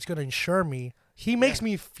service that is gonna ensure me. He makes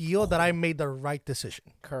me feel that I made the right decision.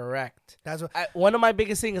 Correct. That's what One of my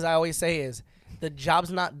biggest things I always say is the job's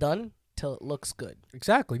not done till it looks good.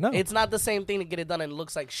 exactly. No, It's not the same thing to get it done and it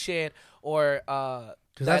looks like shit or that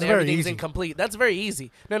that's very everything's easy. incomplete. That's very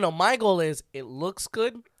easy. No, my goal is it looks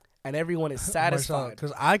good and everyone is satisfied.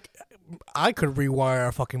 Because I could rewire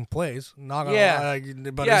a fucking place. Not gonna Yeah.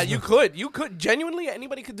 lie, but Yeah, it's- you could genuinely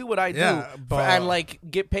anybody could do what I do Yeah, but- and like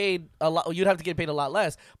get paid a lot. You'd have to get paid a lot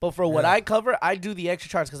less, but for what Yeah. I cover, I do the extra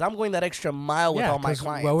charge because I'm going that extra mile with all my 'cause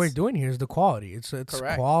clients. what we're doing here is the quality. It's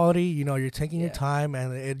Correct. quality. You know, you're taking your Yeah. time,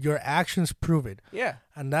 and your actions prove it. Yeah.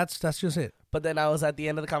 And that's just it. But then I was at the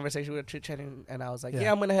end of the conversation, we were chit chatting, and I was like, Yeah.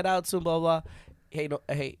 "Yeah, I'm gonna head out soon." Blah blah. Hey,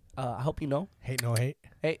 I hope you know. Hate, no hate.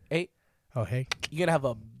 Hey, Oh, hey. you're gonna have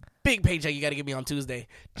a big paycheck. You gotta give me on Tuesday,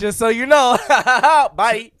 just so you know.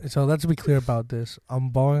 Bye. So let's be clear about this. I'm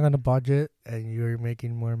balling on a budget, and you're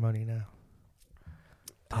making more money now.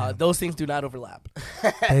 Those things do not overlap.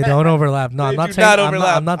 They don't overlap. No, They I'm not do saying. not I'm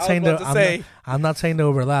overlap. I'm not I was saying about that. to say. I'm not saying the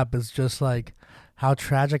overlap. It's just like how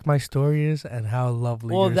tragic my story is and how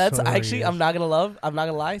lovely. Well, your that's story actually is. I'm not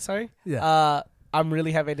gonna lie. Sorry. Yeah. I'm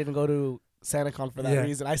really happy I didn't go to SantaCon for that Yeah.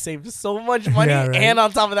 reason. I saved so much money, Yeah, right. and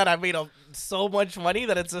on top of that, I made so much money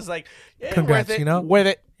that it's just like, yeah, Congrats, worth it. you know? Worth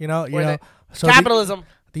it. You know. Worth it. So Capitalism.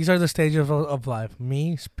 these are the stages of life.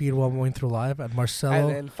 Me, speedwalking through life, and Marcelo.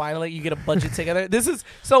 And then finally, you get a budget together. This is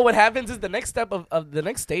so. What happens is the next step of the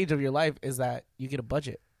next stage of your life is that you get a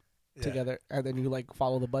budget together, and then you like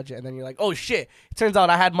follow the budget, and then you're like, oh shit! It turns out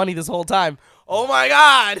I had money this whole time. Oh my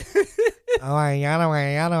god! Oh my god! Oh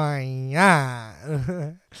my god! Oh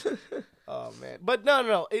my god! Oh man, but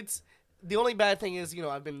no. It's the only bad thing is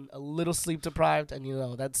I've been a little sleep deprived,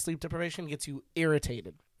 and that sleep deprivation gets you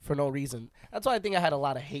irritated for no reason. That's why I think I had a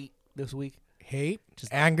lot of hate this week. Hate,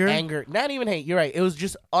 Just anger. Not even hate. You're right. It was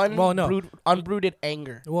just unbrooded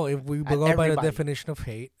anger. Well, if we At go by the everybody. definition of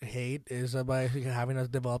hate, hate is by having us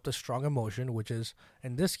develop a strong emotion, which is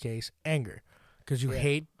in this case anger, because you Yeah.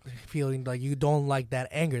 hate feeling like you don't like that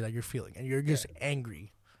anger that you're feeling, and you're just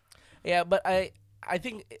angry. Yeah, but I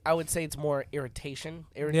think I would say it's more irritation.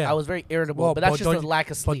 Yeah. I was very irritable, Well, but that's but just a don't- lack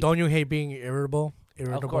of sleep. But don't you hate being irritable?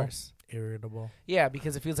 Irritable. Of course. Irritable. Yeah,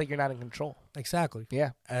 because it feels like you're not in control. Exactly.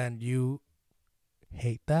 Yeah. And you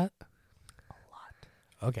hate that a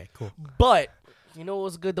lot. Okay, cool. But you know what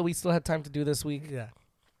was good that we still had time to do this week? Yeah.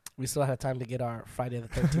 We still had time to get our Friday the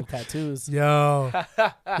 13th tattoos. Yo.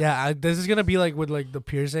 Yeah, this is gonna be like with like the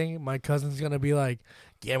piercing. My cousin's gonna be like,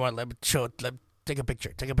 "Yeah, well, let me take a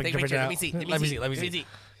picture. Take a picture. Take a picture. now. Let me see. Let me see. I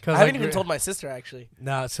 'Cause, haven't like, even told my sister actually.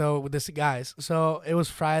 No, so with this guys, so it was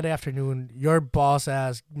Friday afternoon. Your boss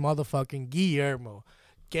ass motherfucking Guillermo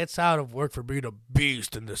gets out of work for being a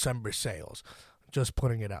beast in December sales. Just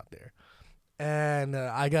putting it out there. And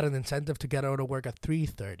I got an incentive to get out of work at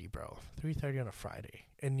 3:30, bro. 3:30 on a Friday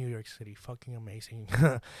in New York City. Fucking amazing.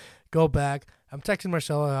 Go back. I'm texting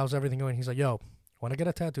Marcelo, how's everything going? He's like, yo, want to get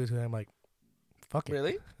a tattoo today? I'm like, fuck it.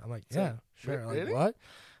 Really? I'm like, So, yeah, sure. I'm really? like, what?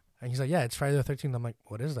 And he's like, yeah, it's Friday the 13th. I'm like,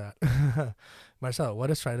 what is that? Marcelo,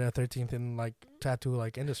 what is Friday the 13th in like tattoo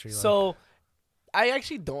like industry? Like? So I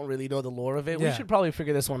actually don't really know the lore of it. We Yeah. should probably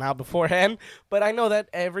figure this one out beforehand. But I know that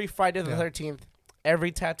every Friday the Yeah. 13th,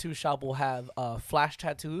 every tattoo shop will have flash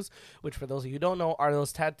tattoos, which for those of you who don't know are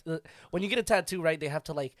those when you get a tattoo, right, they have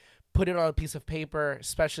to like put it on a piece of paper,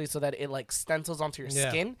 especially so that it like stencils onto your Yeah.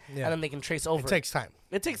 skin, Yeah. and then they can trace over. it takes time.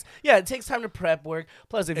 It takes time to prep work.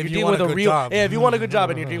 Plus, if If you're you dealing want with a a good real, job. if you want a good job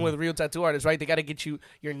and you're dealing with a real tattoo artist, right? They got to get you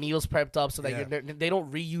your needles prepped up so that Yeah. they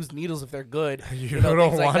don't reuse needles if they're good. You know, don't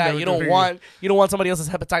things like want that. them You to don't be- want somebody else's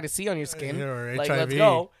hepatitis C on your skin. Yeah, or like, HIV. let's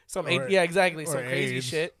go. Or- Yeah, exactly. Some or crazy AIDS.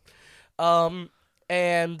 shit.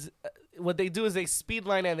 And what they do is they speed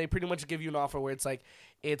line and they pretty much give you an offer where it's like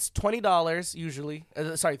it's $20 usually.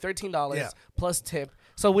 $13 Yeah. plus tip.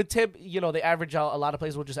 So with tip, they average out. A lot of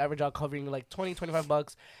places will just average out covering like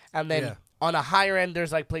 $20-$25, and then Yeah. on a higher end,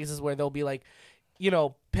 there's like places where they'll be like,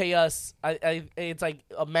 pay us. It's like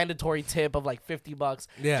a mandatory tip of like $50,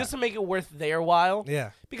 Yeah. just to make it worth their while.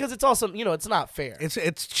 Yeah. Because it's also it's not fair.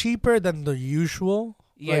 It's cheaper than the usual.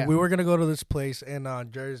 Yeah. Like we were gonna go to this place in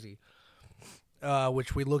Jersey,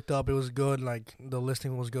 which we looked up. It was good. Like the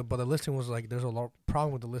listing was good, but the listing was like there's a lot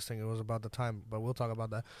problem with the listing. It was about the time, but we'll talk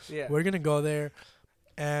about that. Yeah. We're gonna go there,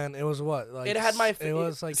 and it was what like It had my. it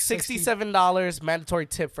was like $67 mandatory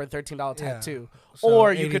tip for a $13 Yeah. tattoo, So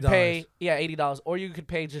or you could $80. pay $80, or you could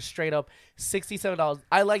pay just straight up $67.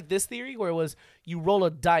 I like this theory where it was you roll a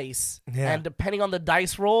dice, Yeah. and depending on the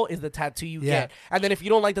dice roll is the tattoo you Yeah. get, and then if you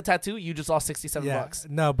don't like the tattoo, you just lost $67.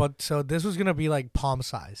 No, but so this was gonna be like palm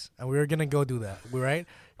size, and we were gonna go do that. Right?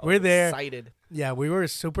 We're there. Excited. Yeah, we were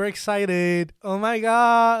super excited. Oh my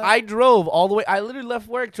god. I drove all the way. I literally left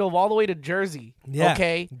work, drove all the way to Jersey. Yeah.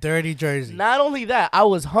 Okay. Dirty Jersey. Not only that, I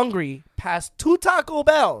was hungry past 2 Taco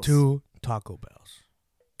Bells. 2 Taco Bells.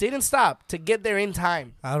 Didn't stop to get there in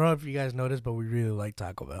time. I don't know if you guys noticed, but we really like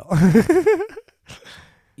Taco Bell.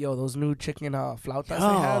 Yo, those new chicken flautas they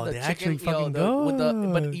Yo, have. The they chicken, actually fucking with the,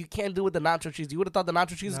 but good. you can't do it with the nacho cheese. You would have thought the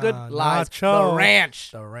nacho cheese is Nah, good. Lies. nacho. The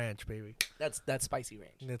ranch. The ranch, baby. That's spicy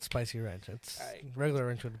ranch. It's spicy ranch. It's Alright. regular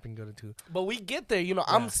ranch would have been good too. But we get there, Yeah.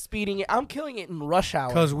 I'm speeding it. I'm killing it in rush hour.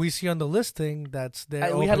 Because we see on the listing that's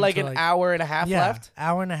there. We had like an hour and a half left.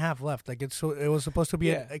 Hour and a half left. Like it was supposed to be.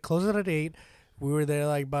 Yeah. It closes at 8. We were there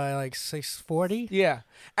like by like 6:40. Yeah.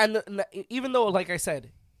 And even though, like I said,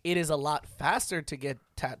 it is a lot faster to get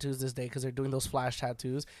tattoos this day because they're doing those flash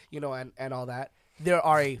tattoos, and all that. There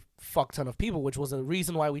are a fuck ton of people, which was the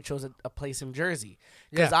reason why we chose a place in Jersey.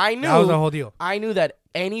 Because I knew that was the whole deal. I knew that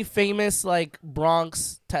any famous like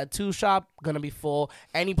Bronx tattoo shop gonna be full.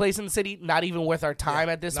 Any place in the city, not even worth our time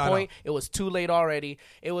at this point. No. It was too late already.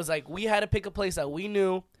 It was like we had to pick a place that we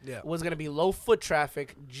knew was gonna be low foot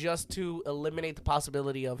traffic just to eliminate the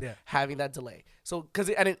possibility of having that delay. So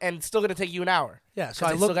and it's still gonna take you an hour. Yeah. So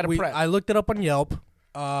I looked it up on Yelp.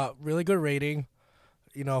 Really good rating.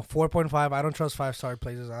 4.5. I don't trust 5-star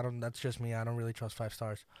places. That's just me. I don't really trust 5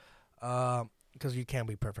 stars. Because you can't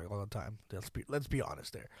be perfect all the time. Let's be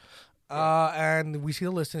honest there. And we see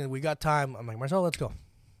the listing and we got time. I'm like, Marcel, let's go.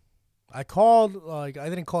 I called, I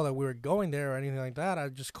didn't call that we were going there or anything like that. I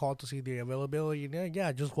just called to see the availability.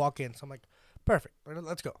 Yeah, just walk in. So I'm like, perfect.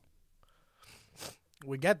 Let's go.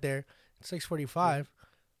 We get there. 6:45.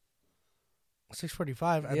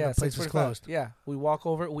 6:45 and the place is closed. Yeah. We walk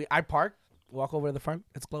over. I park. Walk over to the front.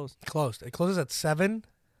 It's closed. Closed. It closes at 7.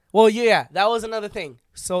 Well, yeah, that was another thing.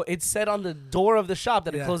 So it said on the door of the shop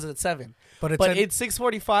that it closes at 7. But it's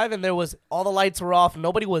 6:45 and all the lights were off.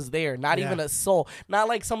 Nobody was there. Not even a soul. Not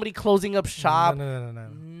like somebody closing up shop. No.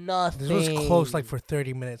 Nothing. This was closed like for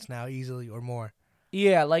 30 minutes now, easily or more.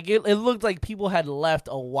 Yeah, like it looked like people had left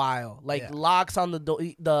a while. Like locks on the door.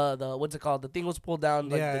 The what's it called? The thing was pulled down.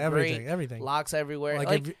 Like everything. Locks everywhere.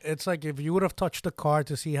 Like if you would have touched the car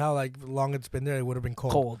to see how long it's been there, it would have been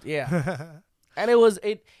cold. Cold, yeah. And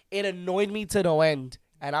it annoyed me to no end.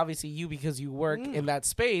 And obviously you, because you work in that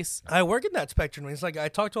space. I work in that spectrum. It's like I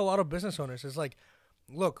talk to a lot of business owners. It's like,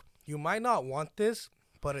 look, you might not want this,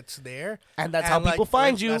 but it's there. And that's how people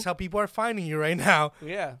find you. That's how people are finding you right now.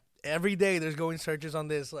 Yeah. Every day there's going searches on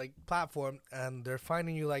this platform, and they're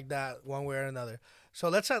finding you like that one way or another. So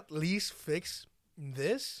let's at least fix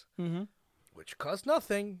this, which costs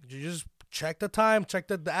nothing. You just check the time, check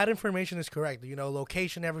that the ad information is correct.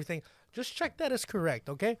 Location, everything. Just check that is correct,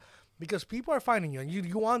 okay? Because people are finding you, and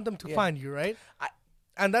you want them to find you, right?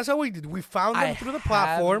 And that's how we did. We found them through the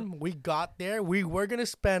platform. We got there. We were gonna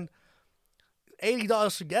spend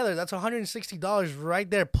 $80 together. That's $160 right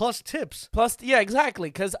there, plus tips. Yeah, exactly.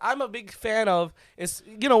 Because I'm a big fan of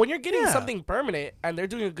when you're getting something permanent and they're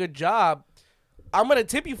doing a good job, I'm gonna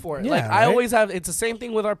tip you for it. Yeah, I always have. It's the same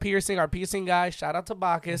thing with our piercing guy. Shout out to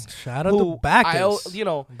Bacchus. Shout out to Bacchus.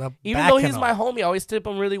 Even though he's my homie, I always tip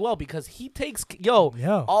him really well because he takes.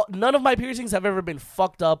 None of my piercings have ever been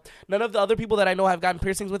fucked up. None of the other people that I know have gotten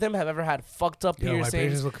piercings with him have ever had fucked up piercings. My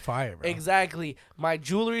piercings look fire, bro. Exactly. My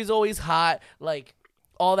jewelry is always hot.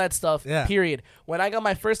 All that stuff. Yeah. Period. When I got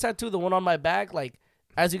my first tattoo, the one on my back,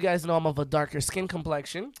 as you guys know, I'm of a darker skin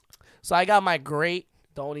complexion, so I got my great.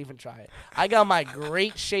 Don't even try it. I got my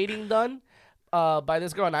great shading done by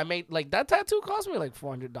this girl, and I made that tattoo cost me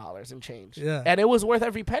 $400 and change. Yeah, and it was worth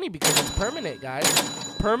every penny because it's permanent, guys.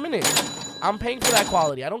 Permanent. I'm paying for that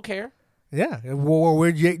quality. I don't care. Yeah. Well,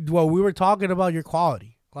 we were talking about your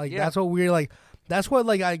quality. That's what we're like. That's what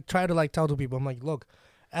I try to tell to people. I'm like, look,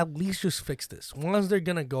 at least just fix this. Once they're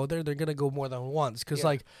gonna go there, they're gonna go more than once. Because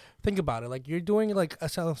think about it. You're doing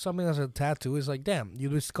something as a tattoo is damn. You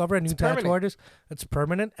discover a new tattoo artist. It's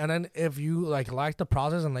permanent, and then if you like the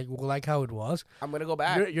process and like how it was, I'm gonna go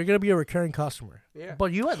back. You're gonna be a recurring customer. Yeah.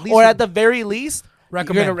 But you at least, or at the very least,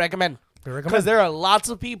 recommend. You're gonna recommend. Because there are lots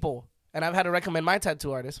of people, and I've had to recommend my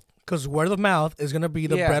tattoo artist. Because word of mouth is gonna be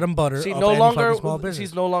the bread and butter. She's of no any longer small business.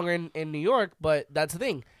 She's no longer in New York, but that's the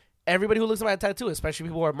thing. Everybody who looks at my tattoo, especially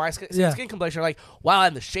people who are my skin complexion, are like, wow,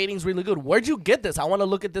 and the shading's really good. Where'd you get this? I want to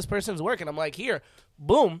look at this person's work. And I'm like, here,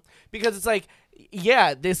 boom. Because it's I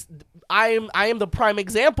am the prime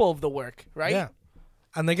example of the work, right? Yeah.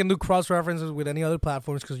 And they can do cross-references with any other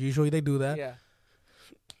platforms because usually they do that. Yeah.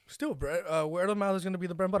 Still, word of mouth is going to be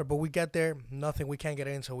the bread and butter. But we get there, nothing. We can't get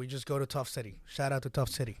in, so we just go to Tough City. Shout out to Tough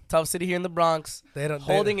City. Tough City here in the Bronx.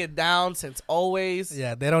 Holding it down since always.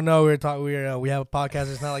 Yeah, they don't know we have a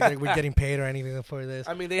podcast. It's not like we're getting paid or anything for this.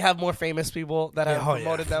 I mean, they have more famous people that have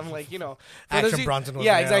promoted them. Like, Action Bronson was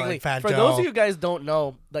yeah, there, exactly. like Fat For Joe. those of you guys don't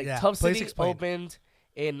know, like Tough please City explain. opened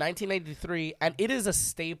in 1993, and it is a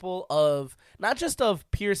staple of not just of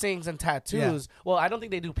piercings and tattoos. Well, I don't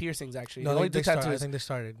think they do piercings actually. No, they only do tattoos. I think they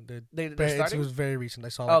started. They're It starting? was very recent. I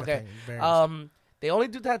saw like a Okay. thing. Very recent. They only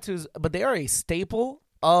do tattoos, but they are a staple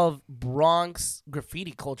of Bronx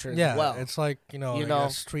graffiti culture as well. It's like like know. a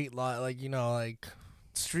street lot, like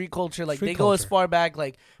Street culture, like Street they go as culture. far back.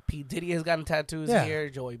 Like P Diddy has gotten tattoos Yeah. here.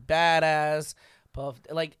 Joey Badass, Puff.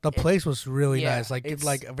 Like the place was really yeah, nice. Like it's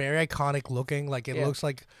like very iconic looking. Like it Yeah. looks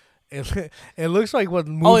like it looks like what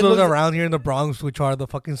moves us looks- around here in the Bronx, which are the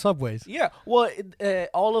fucking subways. Yeah, well,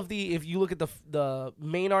 all of the if you look at the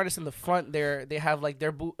main artists in the front, they have like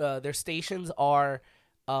their stations are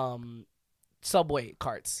subway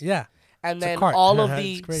carts. Yeah. And It's a cart. cart. All of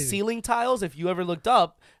It's the crazy. ceiling tiles, if you ever looked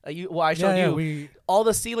up, I showed you. All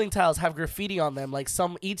the ceiling tiles have graffiti on them. Like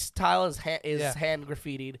each tile is hand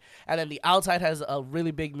graffitied, and then the outside has a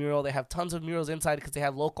really big mural. They have tons of murals inside because they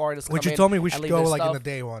have local artists. Which come you in told me we and should leave go their like in stuff. the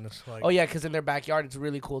day one. It's like, Oh yeah, because in their backyard it's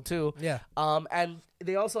really cool too. yeah. And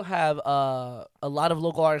they also have a lot of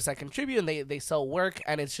local artists that contribute, and they sell work,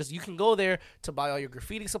 and it's just you can go there to buy all your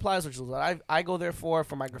graffiti supplies, which is what I go there for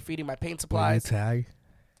my graffiti, my paint supplies. Tag.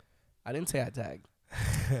 I didn't say I tag.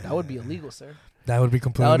 That would be illegal, sir. That would be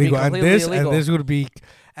completely That would be illegal. completely illegal.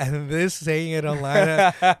 And this saying it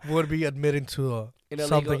online would be admitted to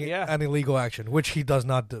an illegal action, which he does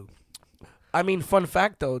not do. I mean, fun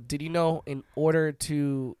fact though, did you know in order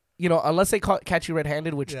to unless they catch you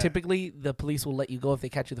red-handed, which typically the police will let you go if they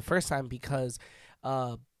catch you the first time because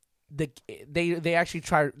they actually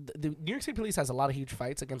try. The New York City police has a lot of huge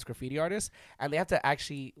fights against graffiti artists, and they have to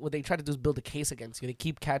actually what they try to do is build a case against you. They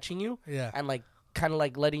keep catching you, and like kind of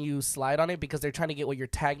like letting you slide on it because they're trying to get what your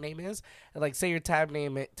tag name is. And like say your tag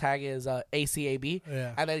is ACAB,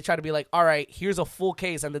 and then they try to be like, all right, here's a full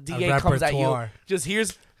case, and the DA comes at you, just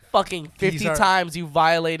here's fucking 50 times you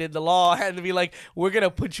violated the law, and be like, we're gonna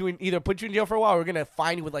put you in jail for a while, or we're gonna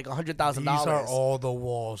fine you with like $100,000. These are all the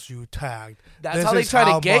walls you tagged. That's how they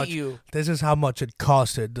try to get you. This is how much it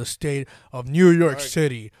costed the state of New York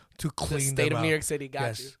City to clean them out. The state of New York City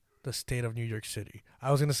got you. The state of New York City.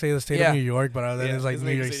 I was gonna say the state of New York, but then it's like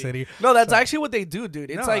New York City. No, that's actually what they do,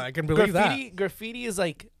 dude. It's like I can believe graffiti is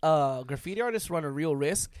like graffiti artists run a real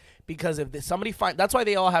risk because if somebody that's why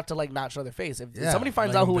they all have to like not show their face. If somebody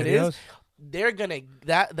finds out who it is, they're gonna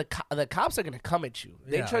the cops are gonna come at you.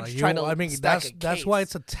 They try to. I mean, that's why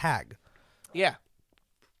it's a tag. Yeah.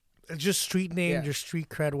 It's just street name, your street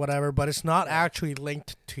cred, whatever, but it's not actually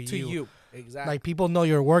linked to you. Exactly. Like people know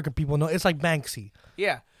your work and people know it's like Banksy.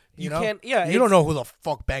 Yeah. You know? can't. Yeah. You don't know who the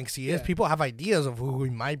fuck Banksy is. People have ideas of who he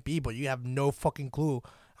might be, but you have no fucking clue.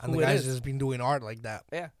 And the guy's just been doing art like that.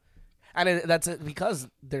 Yeah. And that's because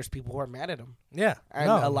there's people who are mad at him. Yeah. And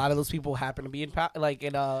a lot of those people happen to be in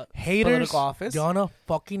haters political office. Gonna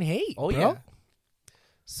fucking hate. Oh, bro. yeah.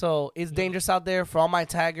 So it's dangerous out there for all my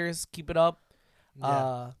taggers. Keep it up.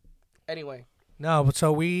 Yeah. Anyway. No, but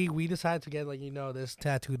so we decided to get this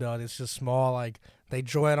tattoo done. It's just small, like they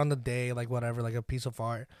draw it on the day, like whatever, like a piece of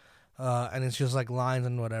art. And it's just like lines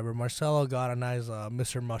and whatever. Marcelo got a nice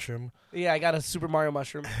Mr. Mushroom. Yeah, I got a Super Mario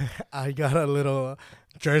mushroom. I got a little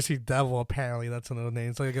Jersey Devil. Apparently, that's another name.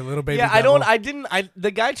 It's like a little baby. Yeah, devil.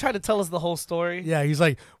 The guy tried to tell us the whole story. Yeah, he's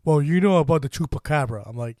like, well, you know about the Chupacabra.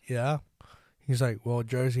 I'm like, yeah. He's like, well,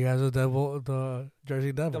 Jersey has a devil, the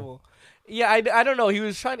Jersey Devil. Yeah, I don't know. He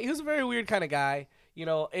was a very weird kind of guy.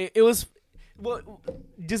 It was, well,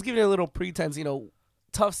 just giving it a little pretense.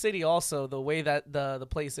 Tough City also, the way that the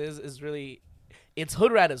place is really, it's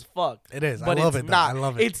hood rat as fuck. It is. But I love it's it. not. I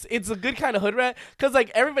love it. It's a good kind of hood rat because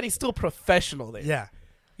like everybody's still professional there. Yeah.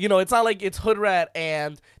 It's not like it's hood rat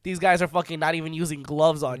and these guys are fucking not even using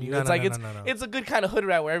gloves on you. It's a good kind of hood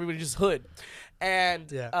rat where everybody's just hood. And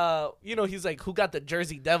he's like, who got the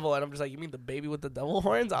Jersey Devil? And I'm just like, you mean the baby with the devil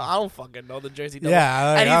horns? I don't fucking know the Jersey Devil.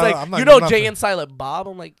 Yeah. And he's like, Jay and Silent Bob?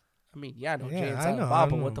 I'm like, I mean, yeah, I know Jay and Silent Bob,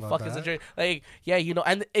 but what the fuck is a Jersey? Like, yeah,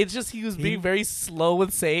 and it's just he was being very slow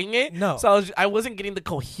with saying it. No. So I wasn't getting the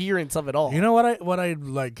coherence of it all. You know what I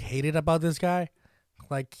like hated about this guy?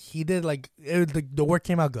 Like he did the work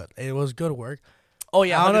came out good. It was good work. Oh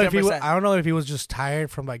yeah, 100%. I don't know if he was just tired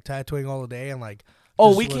from like tattooing all the day and like.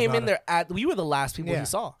 Oh, we came in there we were the last people he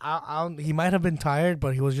saw. He might have been tired,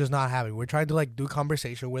 but he was just not having. We're trying to like do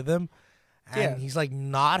conversation with him, and he's like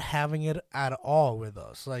not having it at all with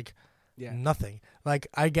us. Like nothing. Like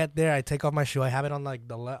I get there, I take off my shoe. I have it on like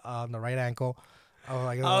on the right ankle.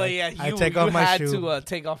 Oh yeah, I take off my had shoe. to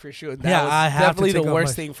take off your shoe. That Yeah, was I have to definitely take the off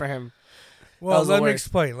worst my thing for him. Well, was the let me worst.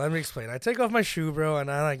 explain. Let me explain. I take off my shoe, bro,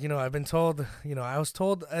 and I I've been told, I was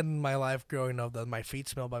told in my life growing up that my feet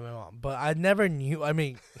smell by my mom, but I never knew. I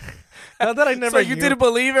mean, not that I never. So you knew. didn't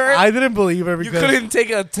believe her? I didn't believe her You because couldn't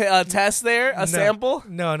take a test there, a sample,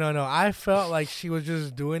 No. I felt like she was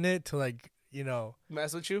just doing it to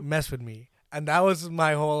mess with you. mess with me. And that was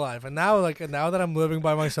my whole life. And now that I'm living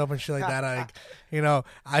by myself and shit like that,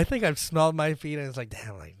 I think I've smelled my feet and it's like,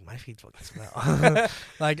 damn, like my feet fucking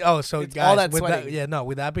smell. So It's guys, all that with sweating.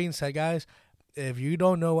 with that being said, guys, if you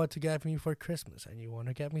don't know what to get me for Christmas and you want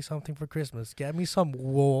to get me something for Christmas, get me some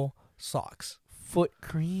wool socks. Foot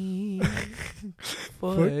cream,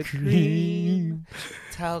 Foot cream.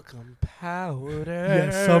 talcum powder.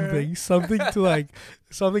 Yeah, something to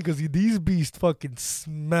something because these beasts fucking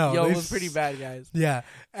smell. Yo, They it was pretty bad, guys. Yeah,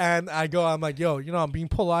 and I'm like, yo, I'm being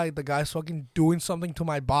polite. The guy's fucking doing something to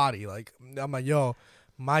my body. Like, I'm like, yo,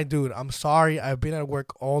 my dude, I'm sorry. I've been at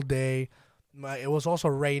work all day. It was also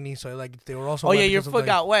rainy, so they were also. Oh wet yeah, your because of, foot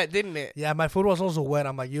got wet, didn't it? Yeah, my foot was also wet.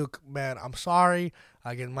 I'm like, man, I'm sorry.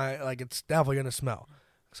 It's definitely gonna smell.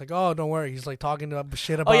 It's like, oh, don't worry. He's like talking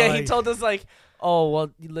shit about. Oh yeah, he told us like, oh well,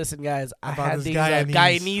 listen guys, I About had this these Guyanese.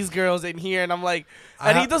 Guyanese girls in here, and I'm like,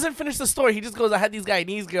 and he doesn't finish the story. He just goes, I had these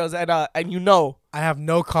Guyanese girls, and I have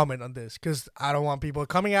no comment on this because I don't want people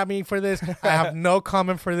coming at me for this. I have no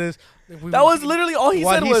comment for this. That was literally all he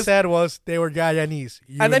said. What he said was they were Guyanese.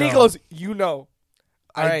 And then he goes,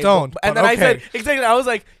 I Alright, don't. and but then I okay. said exactly. I was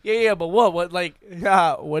like, yeah, but what, like,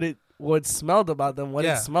 what smelled about them? What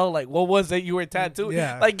Yeah. it smelled like? What was it you were tattooing?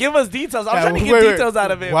 Yeah. Like, give us details. I'm Yeah, trying to get wait. details out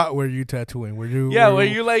of him. What were you tattooing? Were you? Yeah, were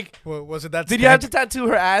you like? Was it that? Did you have to tattoo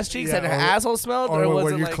her ass cheeks Yeah, and her or- asshole smelled, or was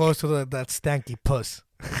were it you like, close to that stanky puss?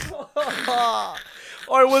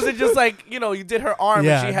 or was it just like you did her arm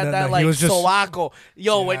Yeah, and she had no, that he like was just- sobaco?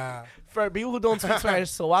 Yo, Yeah. for people who don't speak Spanish,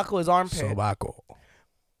 sobaco is armpit. Sobaco.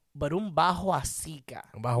 But un bajo asica.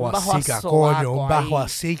 Un bajo Un asica, sobaco coño. Un bajo ahí.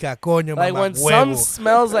 asica, coño. Like mamá when huevo. some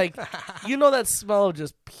smells like, that smell of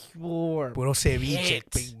just pure. Puro ceviche,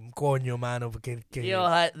 Hit. coño, mano. Que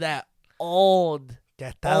That old, ha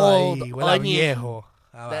estado old ahí. Huele a onion. viejo.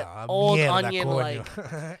 That A old mierda, onion,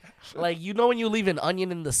 coño. like when you leave an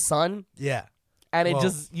onion in the sun Yeah. and it Well,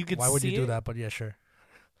 just you could Why would see you do it? that? But yeah, sure.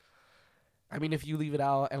 I mean, if you leave it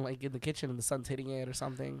out and like in the kitchen and the sun's hitting it or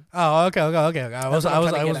something. Oh, okay. I was what I'm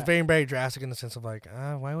trying to get at. very, very drastic in the sense of like,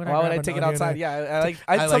 why would I? Why would grab I an take it onion outside? and- Yeah,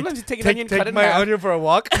 I like sometimes you take an onion, cut it in my half, onion for a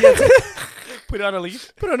walk. put it on a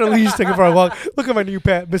leash. Put on a leash, take it for a walk. Look at my new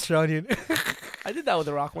pet, Mr. Onion. I did that with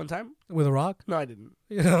a rock one time. With a rock? No, I didn't.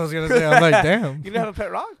 I was gonna say, I'm like, damn. You didn't have a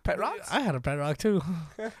pet rock? Pet rocks? I had a pet rock too.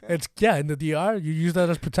 It's in the DR, you use that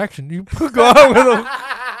as protection. You go out with them.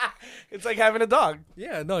 It's like having a dog.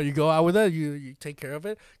 Yeah, no, you go out with that. You take care of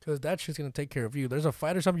it because that shit's gonna take care of you. There's a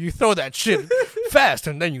fight or something, you throw that shit fast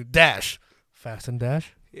and then you dash. Fast and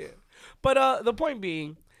dash. Yeah. But the point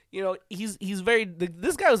being, he's very.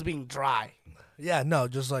 This guy was being dry. Yeah, no,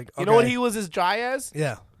 just like You know what he was as dry as?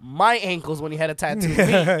 Yeah. My ankles when he had a tattoo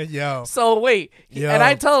of me. Yo. So wait, Yo. and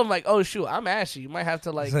I tell him like, oh shoot, I'm ashy. You might have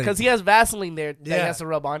to like, because he has Vaseline there that he Yeah. has to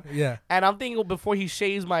rub on. Yeah. And I'm thinking before he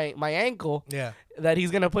shaves my ankle Yeah. that he's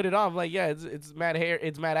gonna put it on. I'm like, yeah, it's mad hair,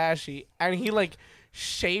 it's mad ashy, and he like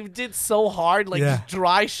shaved it so hard, like Yeah. just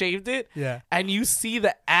dry shaved it, Yeah. and you see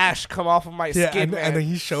the ash come off of my Yeah, skin, and man. then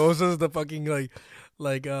he shows us the fucking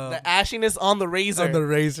The ashiness on the razor. on the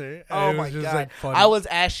razor. Oh It was my just, god! like, funny. I was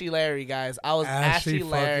Ashy Larry, guys. I was Ashy fucking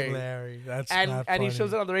Larry. Larry. That's And not and he funny.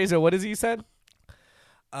 shows it on the razor. What does he said?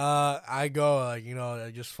 I go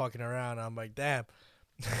just fucking around. I'm like, damn,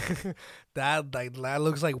 that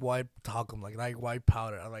looks like white talcum, like white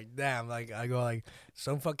powder. I'm like, damn, like I go like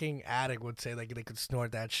some fucking addict would say like they could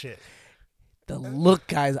snort that shit. The look,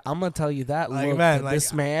 guys. I'm gonna tell you that Like, look man, that like,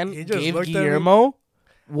 this man he just gave looked at me. Guillermo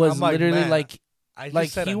was I'm like, literally man, like I just Like,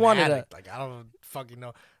 said he an wanted addict. Like I don't fucking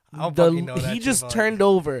know. I don't fucking know that he shit, just but, turned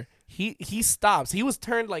over. He stops. He was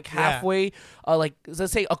turned like Yeah. halfway, like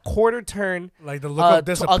let's say a quarter turn like the look of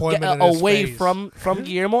disappointment in his away face. from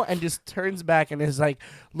Guillermo, and just turns back and is like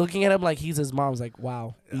looking at him like he's his mom's. Like,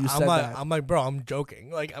 wow, you said that. I'm like, bro, I'm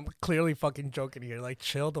joking. Like I'm clearly fucking joking here. Like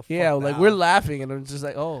chill the fuck Yeah, like down. we're laughing, and I'm just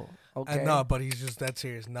like, oh, okay, And no, but he's just that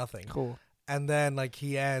serious, nothing. cool. And then like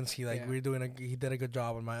he ends, he Yeah. he did a good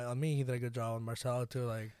job on me. He did a good job on Marcelo too.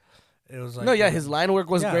 Like it was like No, yeah, his line work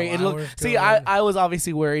was Yeah, great. It line looked. work's See, good. I was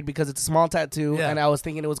obviously worried because it's a small tattoo, Yeah. and I was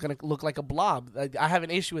thinking it was gonna look like a blob. I have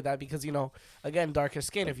an issue with that because again, darker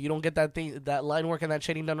skin. If you don't get that line work and that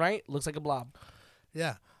shading done right, it looks like a blob.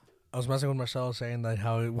 Yeah. I was messing with Marcel saying that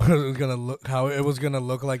how it was gonna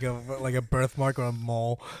look like a birthmark or a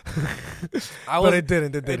mole, but it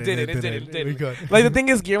didn't. It didn't. We good. Like the thing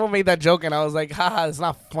is, Guillermo made that joke, and I was like, haha, it's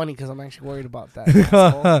not funny because I'm actually worried about that.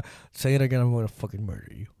 asshole. Say it again, I'm gonna fucking murder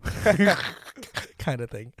you, kind of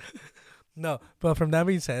thing. No, but from that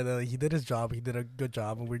being said, he did his job. He did a good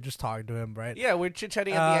job, and we're just talking to him, right? Yeah, we're chit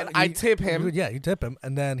chatting at the end. I tip him. You tip him,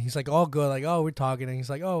 and then he's like, "Oh, good." Like, "Oh, we're talking," and he's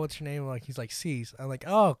like, "Oh, what's your name?" Like, he's like, "C's." I'm like,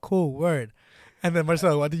 "Oh, cool, word." And then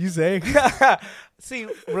Marcelo, what did you say? See,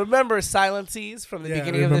 remember Silent Seas from the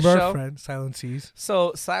beginning of the remember show? our friend Silent Seas.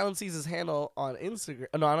 So Silent Seas' his handle on Instagram.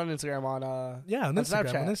 No, not on Instagram. On on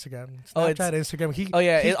Snapchat. Instagram, Oh, Instagram. He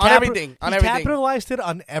on everything. On he everything. capitalized it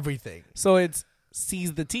on everything. So it's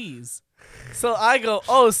Seize the Tease. So I go,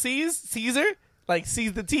 oh, Caesar? Like,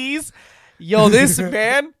 seize the tease? Yo, this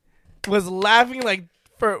man was laughing like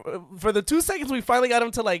for the 2 seconds we finally got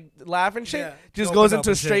him to like laugh and shit. Yeah, just open goes up into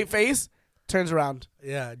a and straight shit. face, turns around.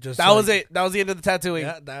 Yeah, just That was it. That was the end of the tattooing.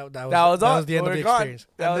 Yeah, that was all. was the end of We're the gone. experience.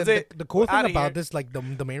 That And was then it. The cool We're thing outta about here. this, like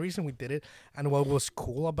the main reason we did it, and what was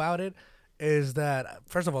cool about it, is that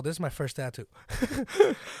first of all, this is my first tattoo.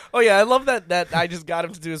 Oh yeah, I love that I just got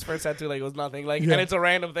him to do his first tattoo like it was nothing. Like, Yeah. and it's a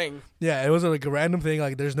random thing. Yeah, it was like a random thing.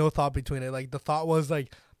 Like, there's no thought between it. Like, the thought was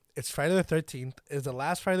like, it's Friday the 13th. Is the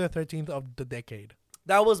last Friday the 13th of the decade.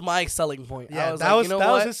 That was my selling point. Yeah, I was that like, was you know that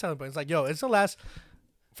what? was his selling point. It's like, yo, it's the last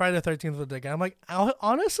Friday the 13th of the decade. I'm like,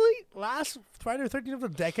 honestly, last Friday the 13th of the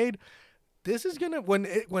decade. This is gonna when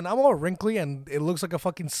I'm all wrinkly and it looks like a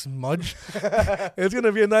fucking smudge. It's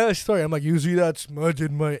gonna be a nice story. I'm like, you see that smudge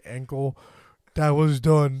in my ankle? That was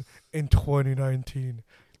done in 2019.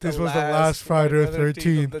 This was the last Friday the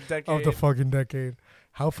 13th of the fucking decade.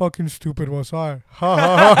 How fucking stupid was I?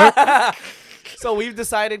 So we've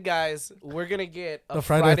decided, guys, we're gonna get a The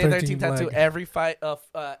Friday Friday the 13th 13th tattoo leg. every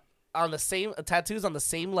on the same tattoos on the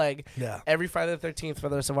same leg Yeah, every Friday the 13th for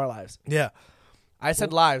the rest of our lives. yeah. I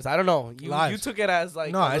said lives. I don't know. You Lives. took it as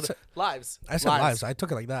like No, I said- lives. I said lives. I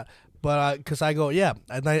took it like that. But because I go, yeah,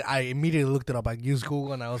 and I immediately looked it up. I used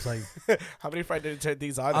Google and I was like, How many Friday the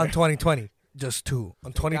 13th are on there? 2020, just 2.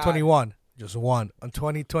 On 2021, just 1. On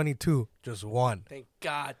 2022, just 1. Thank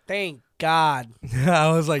God. Thank God.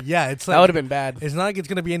 I was like, yeah, it's like That would have been bad. It's not like it's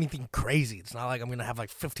gonna be anything crazy. It's not like I'm gonna have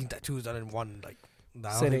like 15 tattoos done in one. Like, I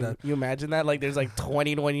don't think Sitting. that. You imagine that? Like there's like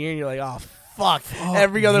 20 in 1 year and you're like, oh, fuck. Fuck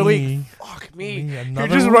Every other me. week. Fuck me. Me, You're another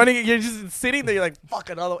just one? running. You're just sitting there. You're like, fuck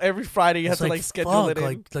another. Every Friday you have It's to like schedule fuck, it in.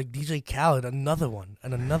 like DJ Khaled, another one,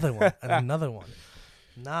 and another one, and another one.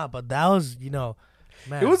 Nah, but that was, man.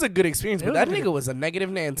 It was a good experience, It but was that a good- nigga was a negative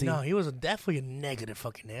Nancy. No, he was definitely a negative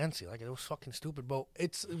fucking Nancy. Like, it was fucking stupid, but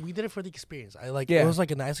we did it for the experience. Yeah. It was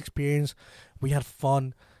like a nice experience. We had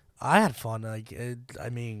fun. I had fun. Like, I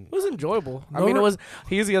mean, It was enjoyable. I No mean, it re- was.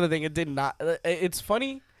 Here's the other thing. It did not. It's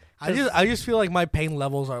funny. I just feel like my pain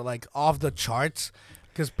levels are like off the charts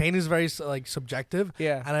because pain is very like subjective.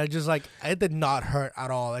 Yeah. And I just like it did not hurt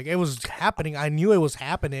at all. Like, it was happening. I knew it was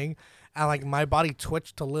happening. And like my body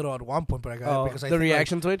twitched a little at one point, but I got because I the think, like,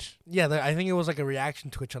 reaction twitch. I think it was like a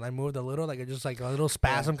reaction twitch, and I moved a little, like it just like a little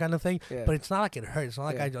spasm kind of thing. Yeah. But it's not like it hurt. It's not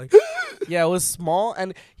like Yeah. I like. Yeah, it was small.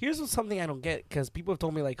 And here's something I don't get because people have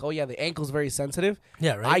told me like, oh yeah, the ankle's very sensitive.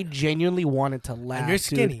 Yeah, right. I genuinely wanted to laugh. And you're dude.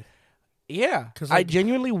 skinny. Yeah, 'Cause, I like-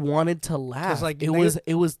 genuinely wanted to laugh. like, it was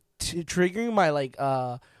triggering my like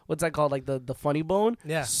what's that called, like the funny bone.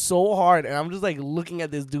 Yeah. So hard, and I'm just like looking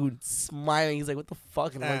at this dude smiling. He's like, "What the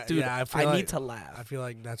fuck?" And I'm like, "Dude, yeah, I feel I like- need to laugh." I feel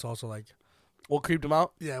like that's also like What creeped him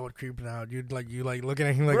out? what creeping out. You like looking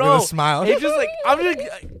at him like Bro, with a smile. It's just like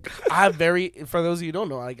I have very. For those of you who don't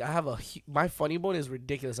know, like I have my funny bone is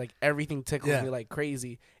ridiculous. Like everything tickles Yeah. me like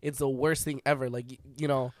crazy. It's the worst thing ever. Like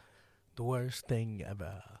The worst thing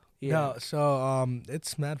ever. Yeah. No, so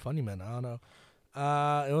it's mad funny, man. I don't know.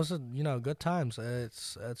 It was good times.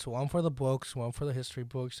 It's one for the books, one for the history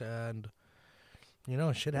books, and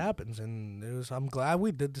shit happens. And I'm glad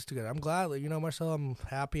we did this together. I'm glad, Marcel. I'm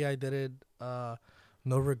happy I did it.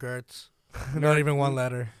 No regrets. Not even one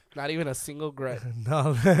letter. Not even a single regret.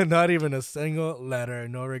 No, not even a single letter.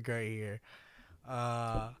 No regret here.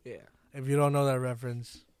 Yeah. If you don't know that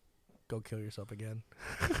reference, go kill yourself again.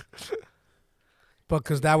 But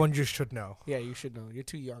because that one you should know. Yeah, you should know. You're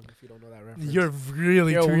too young if you don't know that reference. You're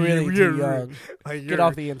really You're too really you're, too you're, young. like, Get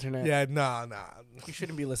off the internet. Yeah, nah. You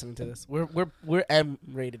shouldn't be listening to this. We're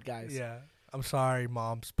M-rated guys. Yeah. I'm sorry,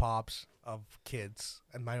 moms, pops of kids,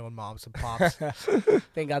 and my own moms and pops.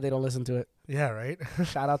 Thank God they don't listen to it. Yeah, right?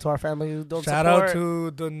 Shout out to our family who don't Shout support. out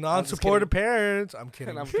to the non-supportive parents. I'm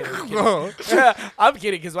kidding. I'm kidding. I'm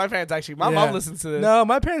kidding because my parents actually, my Yeah. mom listens to this. No,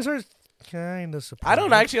 my parents are kind of supportive. I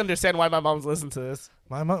don't actually understand why my mom's listening to this.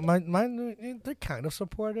 Mine, they're kind of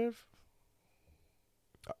supportive.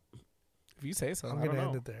 If you say so, I'm I gonna don't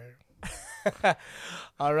end know. it there.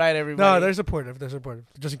 All right, everybody. No, they're supportive. They're supportive.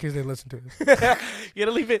 Just in case they listen to this. You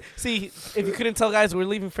gotta leave it. See, if you couldn't tell, guys, we're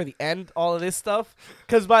leaving for the end all of this stuff.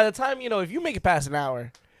 Because by the time, if you make it past an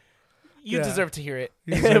hour, you Yeah. deserve to hear it.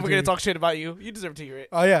 You If deserve we're to gonna hear- talk shit about you, you deserve to hear it.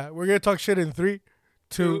 Oh yeah, we're gonna talk shit in 3,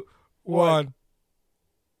 2, 1. 1.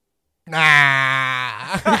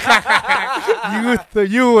 Nah.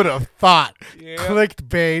 you would have thought. Yeah.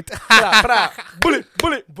 Clickbait. Pra, pra. Bullet.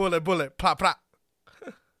 Bullet. Plop, plop.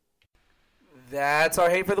 That's our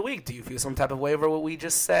hate for the week. Do you feel some type of way over what we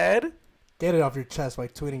just said? Get it off your chest by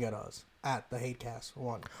tweeting at us at the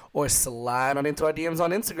HateCast1. Or slide on into our DMs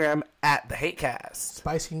on Instagram at the Hatecast.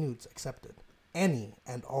 Spicy nudes accepted. Any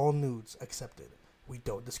and all nudes accepted. We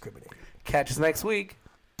don't discriminate. Catch us next week.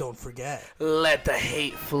 Don't forget. Let the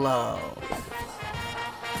hate flow.